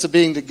 in the midst of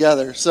being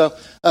together. So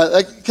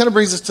that kind of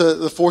brings us to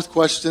the fourth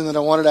question that I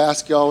wanted to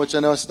ask y'all, which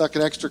I know I snuck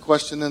an extra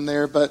question in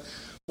there. But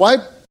why,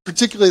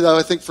 particularly though,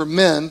 I think for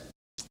men,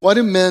 why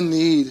do men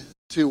need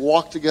to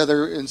walk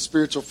together in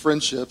spiritual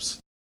friendships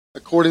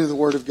according to the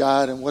Word of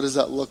God, and what does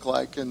that look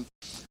like? And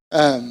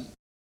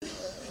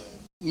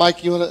Mike,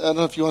 I don't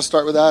know if you want to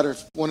start with that, or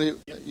if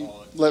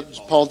let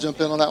Paul jump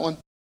in on that one.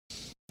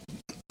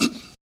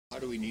 How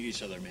do we need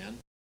each other, man?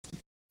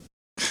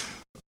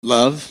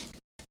 Love,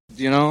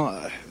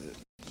 the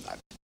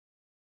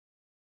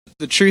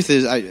truth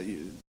is,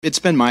 it's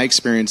been my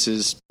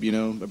experiences,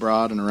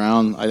 abroad and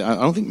around. I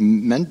don't think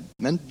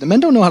the men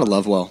don't know how to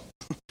love well,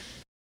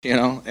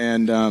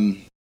 and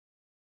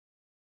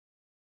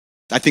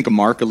I think of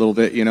Mark a little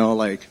bit,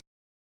 like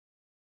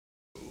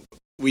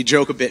we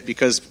joke a bit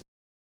because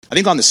I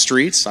think on the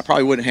streets I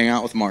probably wouldn't hang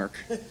out with Mark,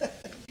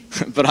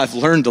 but I've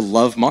learned to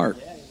love Mark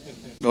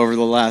over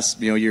the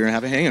last year and a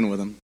half of hanging with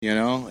him,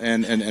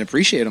 and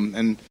appreciate him,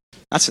 and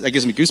that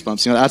gives me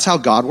goosebumps. That's how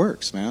God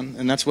works, man,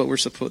 and that's what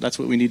that's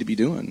what we need to be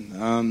doing.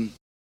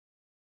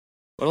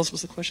 What else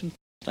was the question?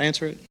 Did I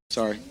answer it?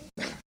 Sorry,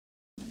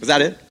 was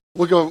that it?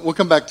 We'll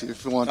come back to you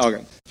if you want to.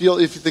 Okay. If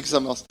you think of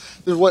something else.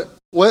 What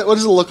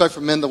does it look like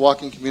for men to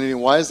walk in community,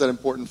 and why is that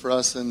important for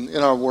us in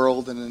our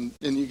world and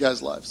in you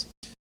guys' lives?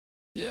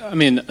 Yeah, I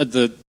mean,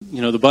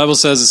 the Bible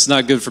says it's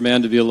not good for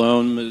man to be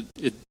alone.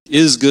 It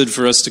is good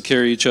for us to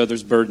carry each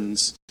other's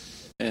burdens,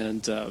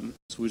 and so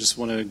we just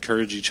want to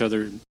encourage each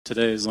other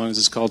today, as long as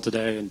it's called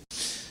today. And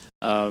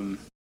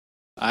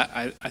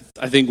I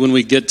think when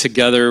we get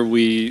together,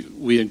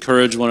 we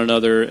encourage one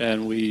another,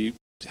 and we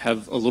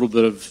have a little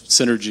bit of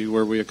synergy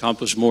where we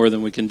accomplish more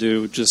than we can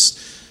do just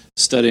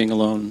studying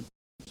alone.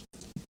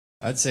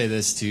 I'd say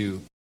this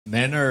too: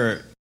 men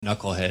are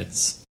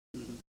knuckleheads,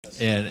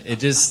 and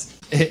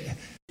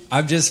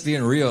I'm just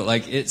being real.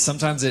 Like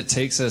sometimes it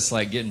takes us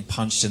like getting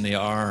punched in the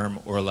arm,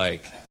 or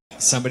like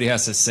somebody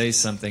has to say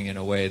something in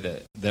a way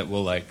that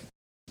will like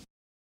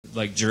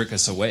jerk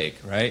us awake,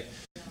 right?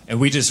 And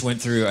we just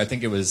went through, I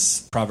think it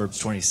was Proverbs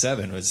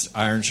 27, was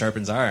iron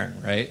sharpens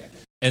iron, right?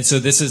 And so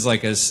this is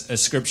like a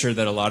scripture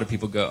that a lot of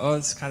people go, oh,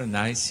 it's kind of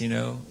nice,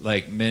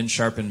 like men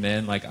sharpen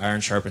men, like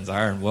iron sharpens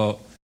iron. Well,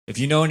 if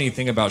you know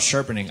anything about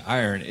sharpening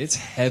iron, it's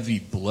heavy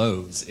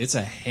blows. It's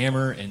a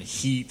hammer and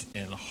heat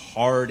and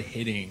hard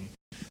hitting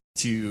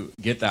to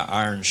get that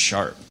iron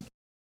sharp.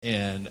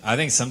 And I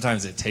think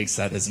sometimes it takes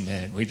that as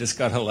men. We just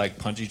got to like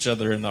punch each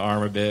other in the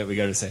arm a bit. We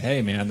got to say,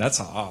 hey, man, that's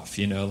off.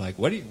 Like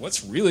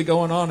what's really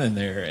going on in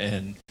there?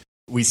 And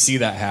we see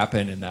that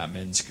happen in that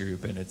men's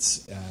group. And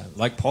it's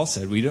like Paul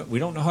said, we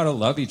don't know how to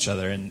love each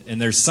other. And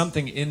there's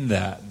something in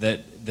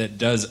that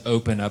does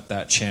open up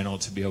that channel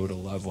to be able to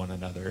love one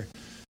another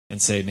and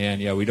say,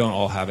 man, yeah, we don't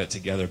all have it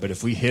together. But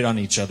if we hit on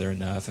each other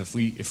enough, if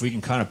we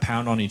can kind of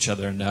pound on each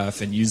other enough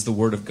and use the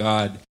word of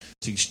God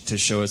to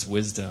show us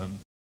wisdom,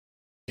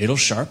 it'll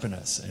sharpen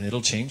us and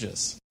it'll change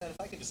us. And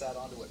if I could just add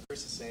on to what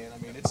Chris is saying, I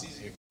mean,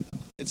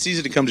 it's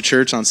easy to come to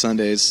church on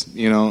Sundays,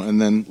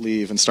 and then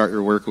leave and start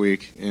your work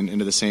week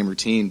into the same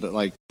routine. But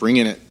like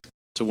bringing it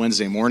to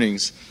Wednesday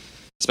mornings,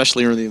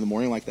 especially early in the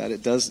morning like that,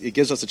 it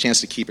gives us a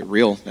chance to keep it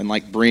real and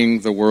like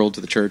bring the world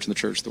to the church and the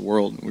church to the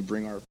world. And we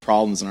bring our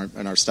problems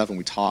and our stuff and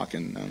we talk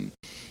and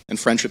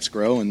friendships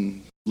grow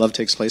and love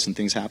takes place and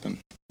things happen.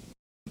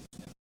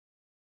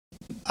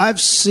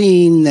 I've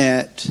seen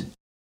that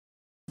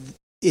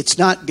it's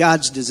not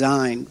God's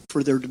design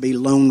for there to be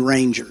lone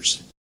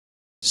rangers.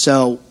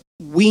 So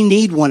we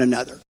need one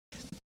another.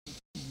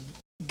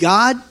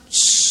 God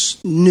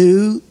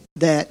knew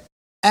that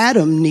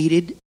Adam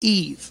needed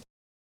Eve.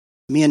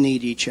 Men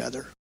need each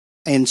other.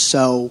 And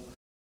so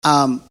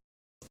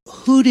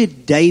who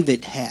did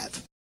David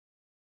have?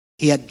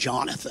 He had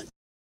Jonathan.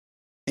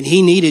 And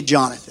he needed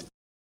Jonathan.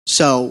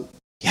 So,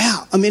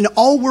 yeah, I mean,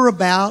 all we're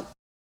about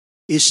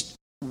is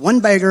one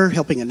beggar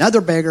helping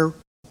another beggar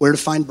where to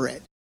find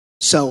bread.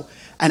 So,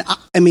 and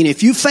I mean,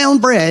 if you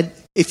found bread,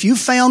 if you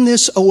found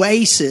this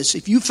oasis,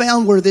 if you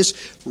found where this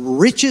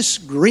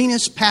richest,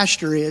 greenest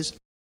pasture is,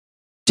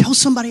 tell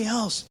somebody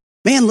else.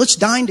 Man, let's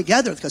dine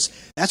together, because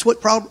that's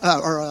what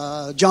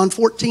John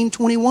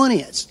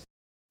 14:21 is.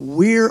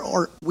 We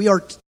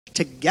are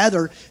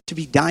together to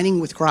be dining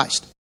with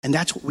Christ, and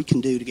that's what we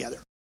can do together.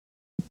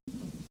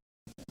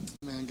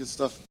 Man, good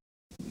stuff.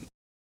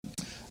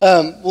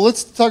 Well,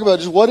 let's talk about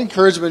just what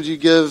encouragement you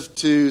give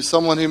to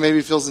someone who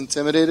maybe feels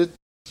intimidated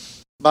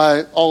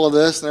by all of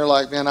this, and they're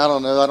like, man, I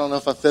don't know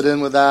if I fit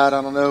in with that.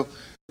 I don't know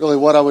really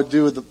what I would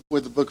do with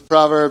the book of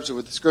Proverbs or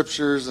with the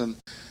scriptures. And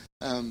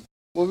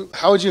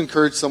how would you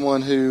encourage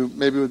someone who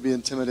maybe would be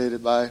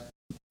intimidated by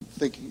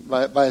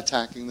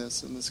attacking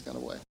this in this kind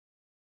of way?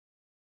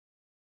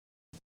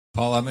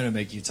 Paul, I'm going to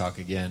make you talk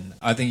again.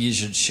 I think you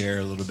should share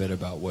a little bit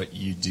about what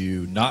you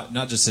do, not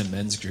just in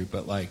men's group,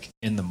 but like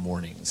in the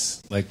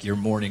mornings, like your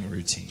morning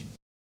routine.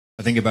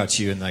 I think about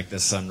you and like the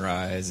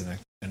sunrise and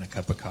a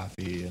cup of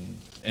coffee,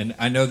 and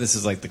I know this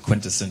is like the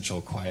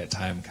quintessential quiet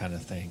time kind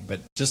of thing, but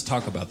just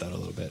talk about that a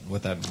little bit and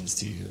what that means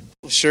to you.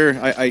 Sure.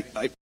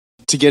 I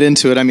to get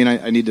into it, I mean,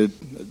 I need to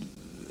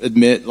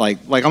admit, like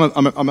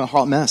I'm a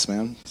hot mess,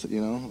 man.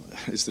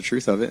 It's the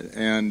truth of it,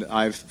 and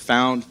I've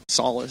found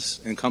solace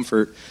and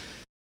comfort.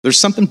 There's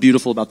something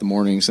beautiful about the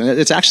mornings, and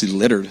it's actually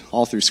littered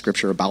all through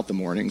Scripture about the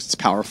mornings. It's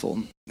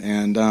powerful,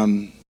 and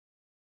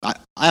I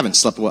haven't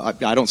slept well.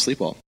 I don't sleep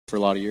well for a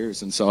lot of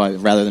years, and so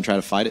rather than try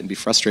to fight it and be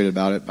frustrated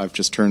about it, I've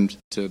just turned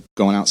to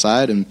going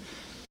outside and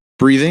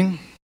breathing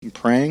and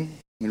praying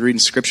and reading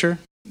Scripture,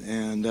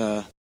 and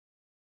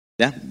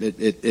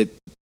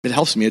it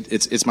helps me.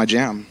 It's my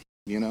jam,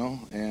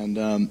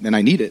 and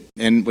I need it.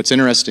 And what's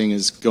interesting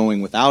is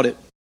going without it.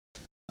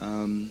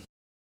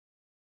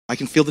 I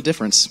can feel the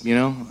difference,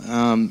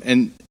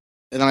 and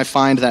then I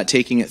find that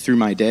taking it through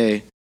my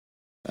day,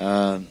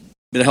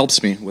 it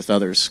helps me with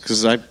others,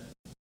 because I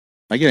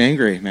get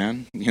angry,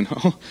 man.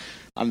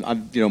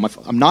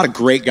 I'm not a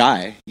great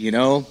guy,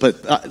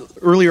 But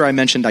earlier I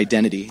mentioned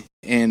identity,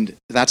 and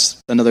that's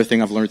another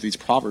thing I've learned through these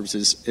Proverbs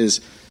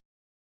is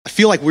I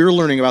feel like we're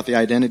learning about the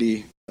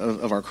identity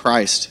of our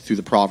Christ through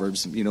the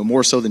Proverbs,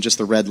 more so than just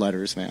the red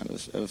letters, man,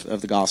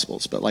 of the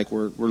Gospels. But like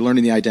we're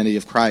learning the identity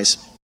of Christ.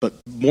 But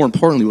more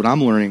importantly, what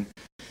I'm learning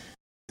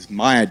is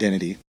my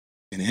identity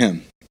in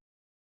Him.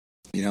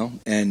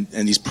 And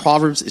these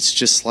Proverbs, it's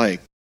just like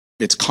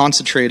it's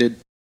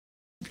concentrated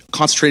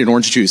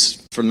orange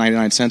juice for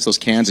 99 cents. Those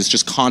cans, it's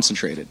just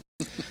concentrated,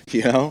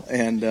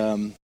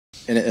 and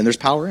there's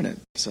power in it.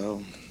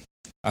 So,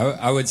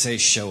 I would say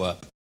show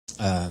up.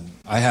 I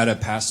had a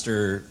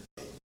pastor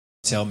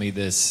tell me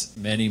this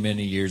many,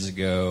 many years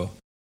ago.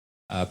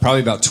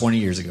 probably about 20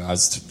 years ago. I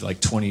was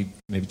like 20,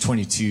 maybe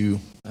 22.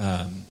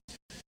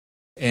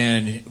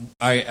 And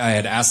I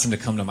had asked him to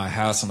come to my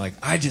house. I'm like,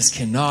 I just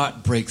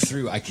cannot break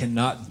through. I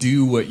cannot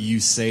do what you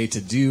say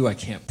to do. I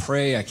can't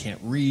pray. I can't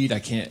read. I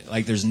can't,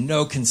 like, there's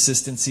no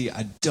consistency.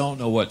 I don't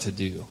know what to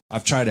do.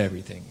 I've tried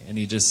everything. And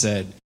he just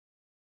said,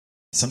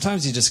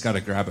 sometimes you just got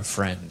to grab a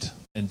friend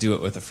and do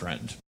it with a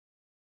friend.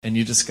 And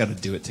you just got to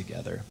do it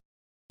together,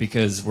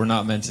 because we're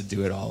not meant to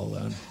do it all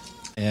alone.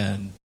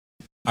 And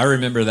I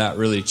remember that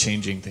really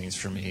changing things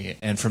for me.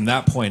 And from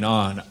that point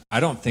on, I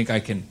don't think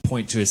I can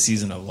point to a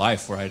season of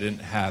life where I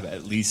didn't have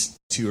at least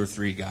 2 or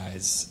 3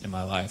 guys in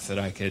my life that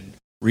I could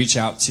reach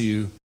out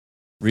to,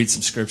 read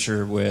some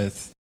scripture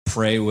with,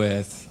 pray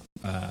with.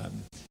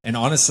 And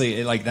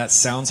honestly, like, that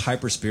sounds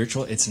hyper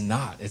spiritual. It's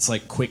not. It's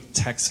like quick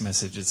text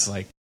message. It's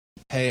like,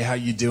 hey, how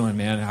you doing,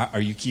 man? Are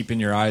you keeping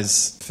your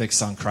eyes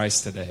fixed on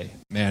Christ today?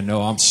 Man,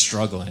 no, I'm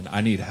struggling.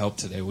 I need help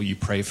today. Will you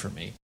pray for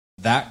me?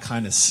 That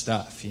kind of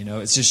stuff, you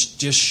know, it's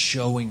just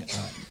showing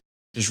up,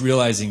 just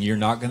realizing you're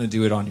not going to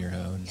do it on your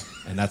own,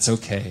 and that's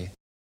okay.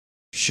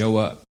 Show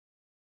up,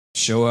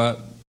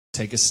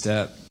 take a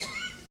step,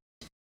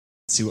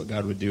 see what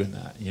God would do in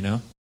that, you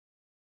know?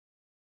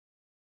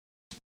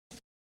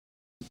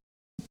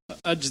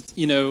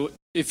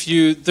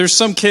 There's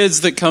some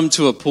kids that come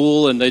to a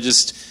pool and they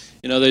just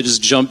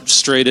jump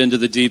straight into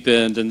the deep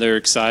end and they're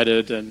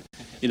excited, and,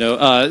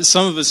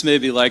 some of us may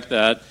be like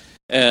that.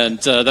 And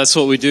that's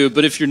what we do.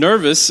 But if you're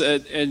nervous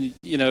and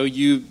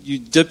you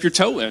dip your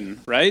toe in,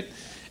 right?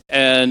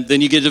 And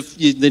then you get your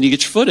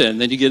foot in,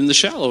 then you get in the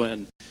shallow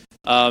end.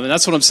 And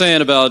that's what I'm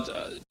saying about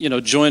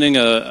joining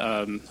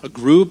a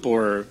group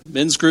or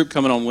men's group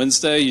coming on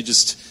Wednesday.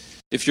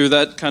 If you're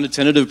that kind of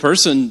tentative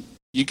person,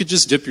 you could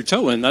just dip your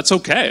toe in. That's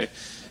okay.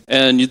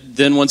 And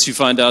then once you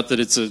find out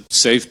that it's a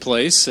safe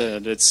place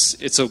and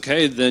it's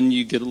okay, then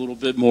you get a little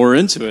bit more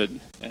into it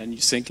and you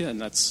sink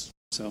in.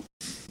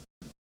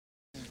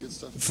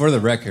 For the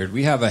record,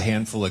 we have a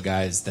handful of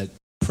guys that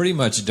pretty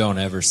much don't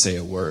ever say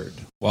a word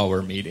while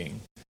we're meeting,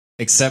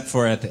 except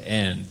for at the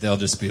end, they'll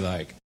just be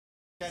like,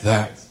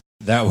 that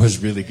was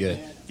really good.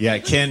 Yeah,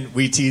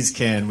 we tease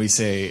Ken. We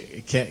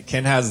say,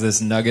 Ken has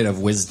this nugget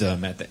of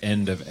wisdom at the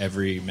end of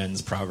every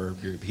men's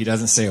proverb group. He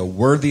doesn't say a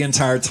word the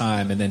entire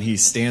time, and then he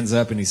stands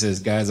up and he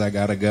says, guys, I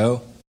gotta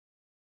go.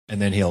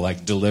 And then he'll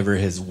like deliver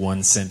his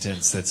one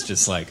sentence that's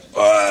just like,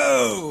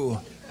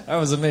 whoa, that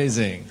was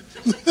amazing.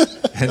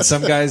 And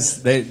some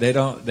guys, they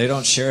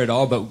don't share it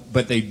all,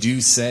 but they do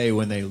say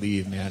when they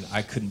leave, man,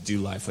 I couldn't do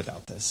life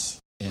without this.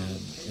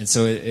 And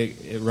so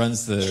it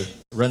runs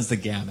the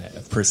gamut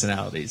of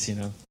personalities, you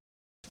know.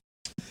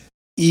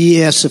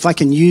 Yes, if I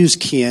can use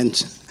Ken.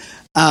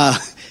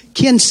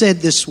 Ken said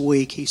this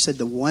week, he said,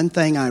 the one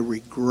thing I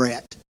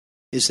regret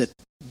is that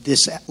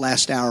this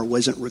last hour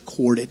wasn't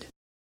recorded.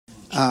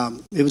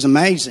 It was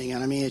amazing.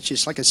 And I mean, it's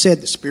just, like I said,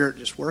 the Spirit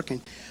just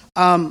working.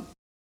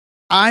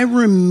 I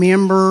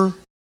remember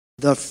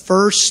the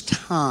first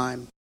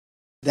time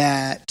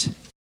that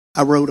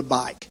I rode a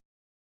bike.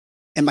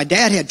 And my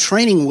dad had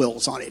training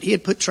wheels on it. He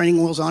had put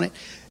training wheels on it.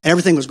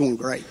 Everything was going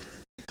great.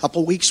 A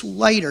couple weeks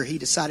later, he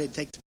decided to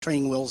take the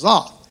training wheels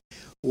off.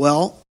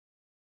 Well,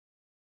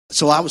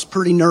 so I was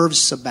pretty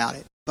nervous about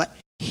it. But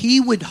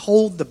he would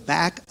hold the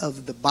back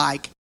of the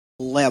bike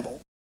level.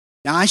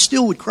 Now, I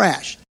still would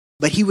crash,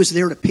 but he was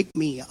there to pick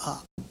me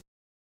up.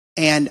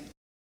 And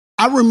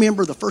I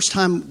remember the first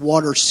time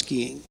water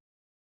skiing.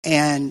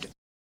 And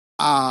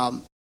I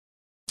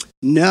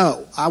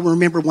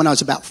remember when I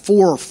was about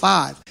 4 or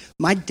 5,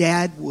 my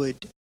dad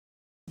would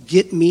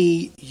get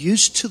me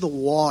used to the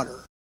water,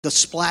 the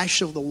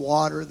splash of the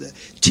water, the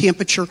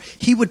temperature.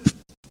 He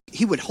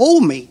would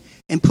hold me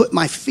and put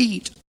my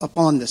feet up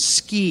on the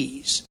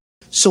skis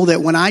so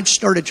that when I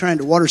started trying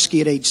to water ski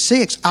at age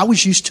 6, I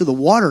was used to the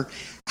water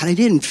and I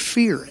didn't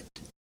fear it.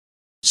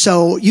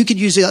 So you could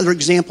use the other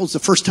examples, the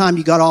first time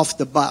you got off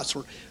the bus,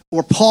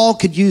 or Paul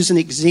could use an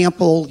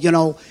example,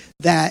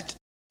 that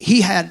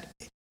he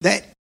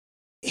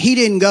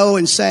didn't go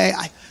and say,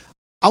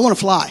 I want to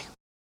fly,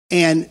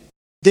 and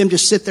them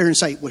just sit there and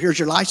say, well, here's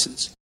your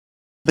license.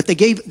 But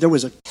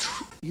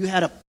you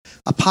had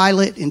a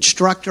pilot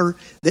instructor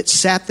that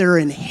sat there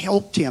and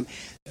helped him.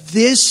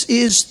 This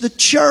is the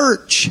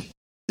church.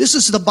 This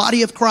is the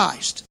body of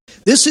Christ.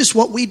 This is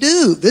what we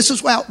do. This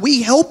is why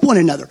we help one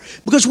another,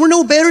 because we're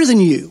no better than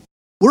you.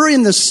 We're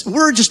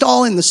just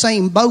all in the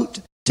same boat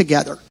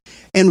together.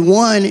 And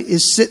one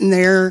is sitting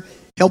there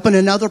helping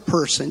another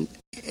person,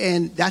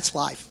 and that's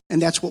life, and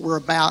that's what we're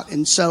about.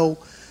 And so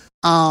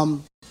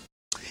I'll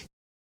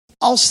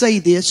say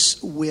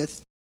this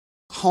with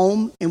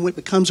home, and when it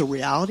becomes a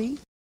reality,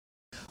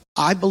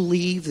 I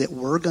believe that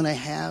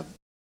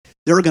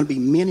there are going to be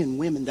men and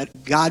women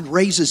that God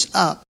raises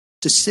up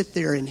to sit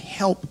there and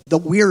help the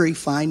weary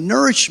find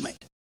nourishment.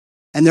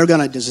 And they're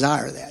going to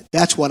desire that.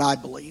 That's what I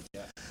believe.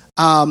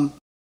 Are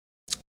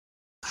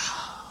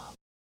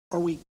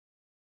we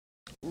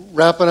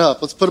wrapping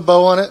up? Let's put a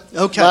bow on it.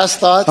 Okay. Last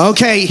thoughts.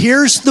 Okay,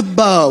 here's the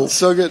bow.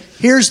 So good.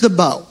 Here's the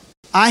bow.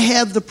 I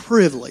have the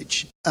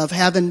privilege of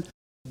having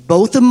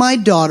both of my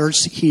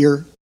daughters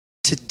here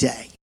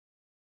today.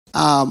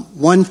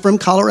 One from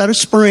Colorado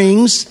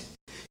Springs.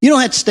 You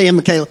don't have to stay in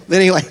Michaela, but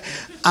anyway.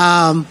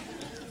 And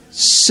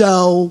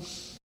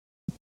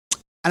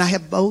I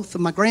have both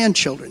of my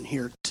grandchildren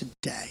here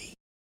today.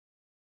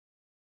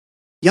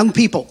 Young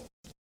people,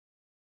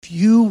 if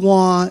you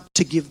want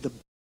to give the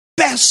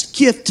best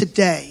gift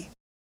today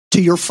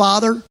to your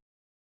father,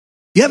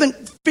 you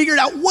haven't figured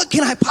out what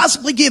can I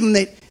possibly give him,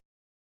 that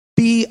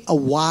be a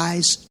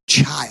wise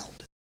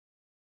child.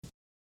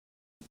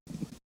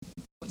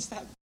 What's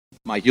that?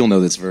 Mike, you'll know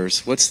this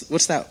verse. What's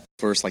that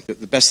verse? Like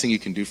the best thing you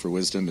can do for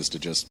wisdom is to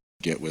just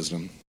get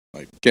wisdom.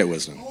 Like get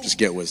wisdom. Just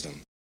get wisdom.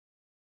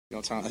 You know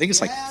what I'm talking? I think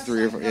it's like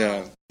 3 or 4.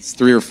 Yeah, it's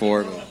 3 or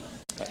 4.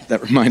 But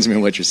that reminds me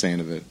of what you're saying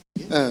of it.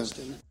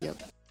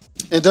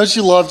 And don't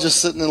you love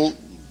just sitting and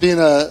being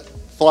a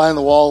fly on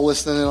the wall,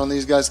 listening in on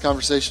these guys'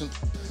 conversation?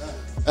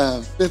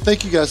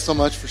 Thank you guys so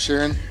much for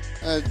sharing.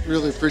 I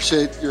really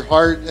appreciate your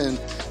heart and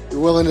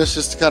your willingness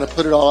just to kind of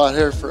put it all out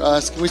here for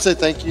us. Can we say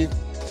thank you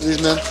to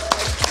these men?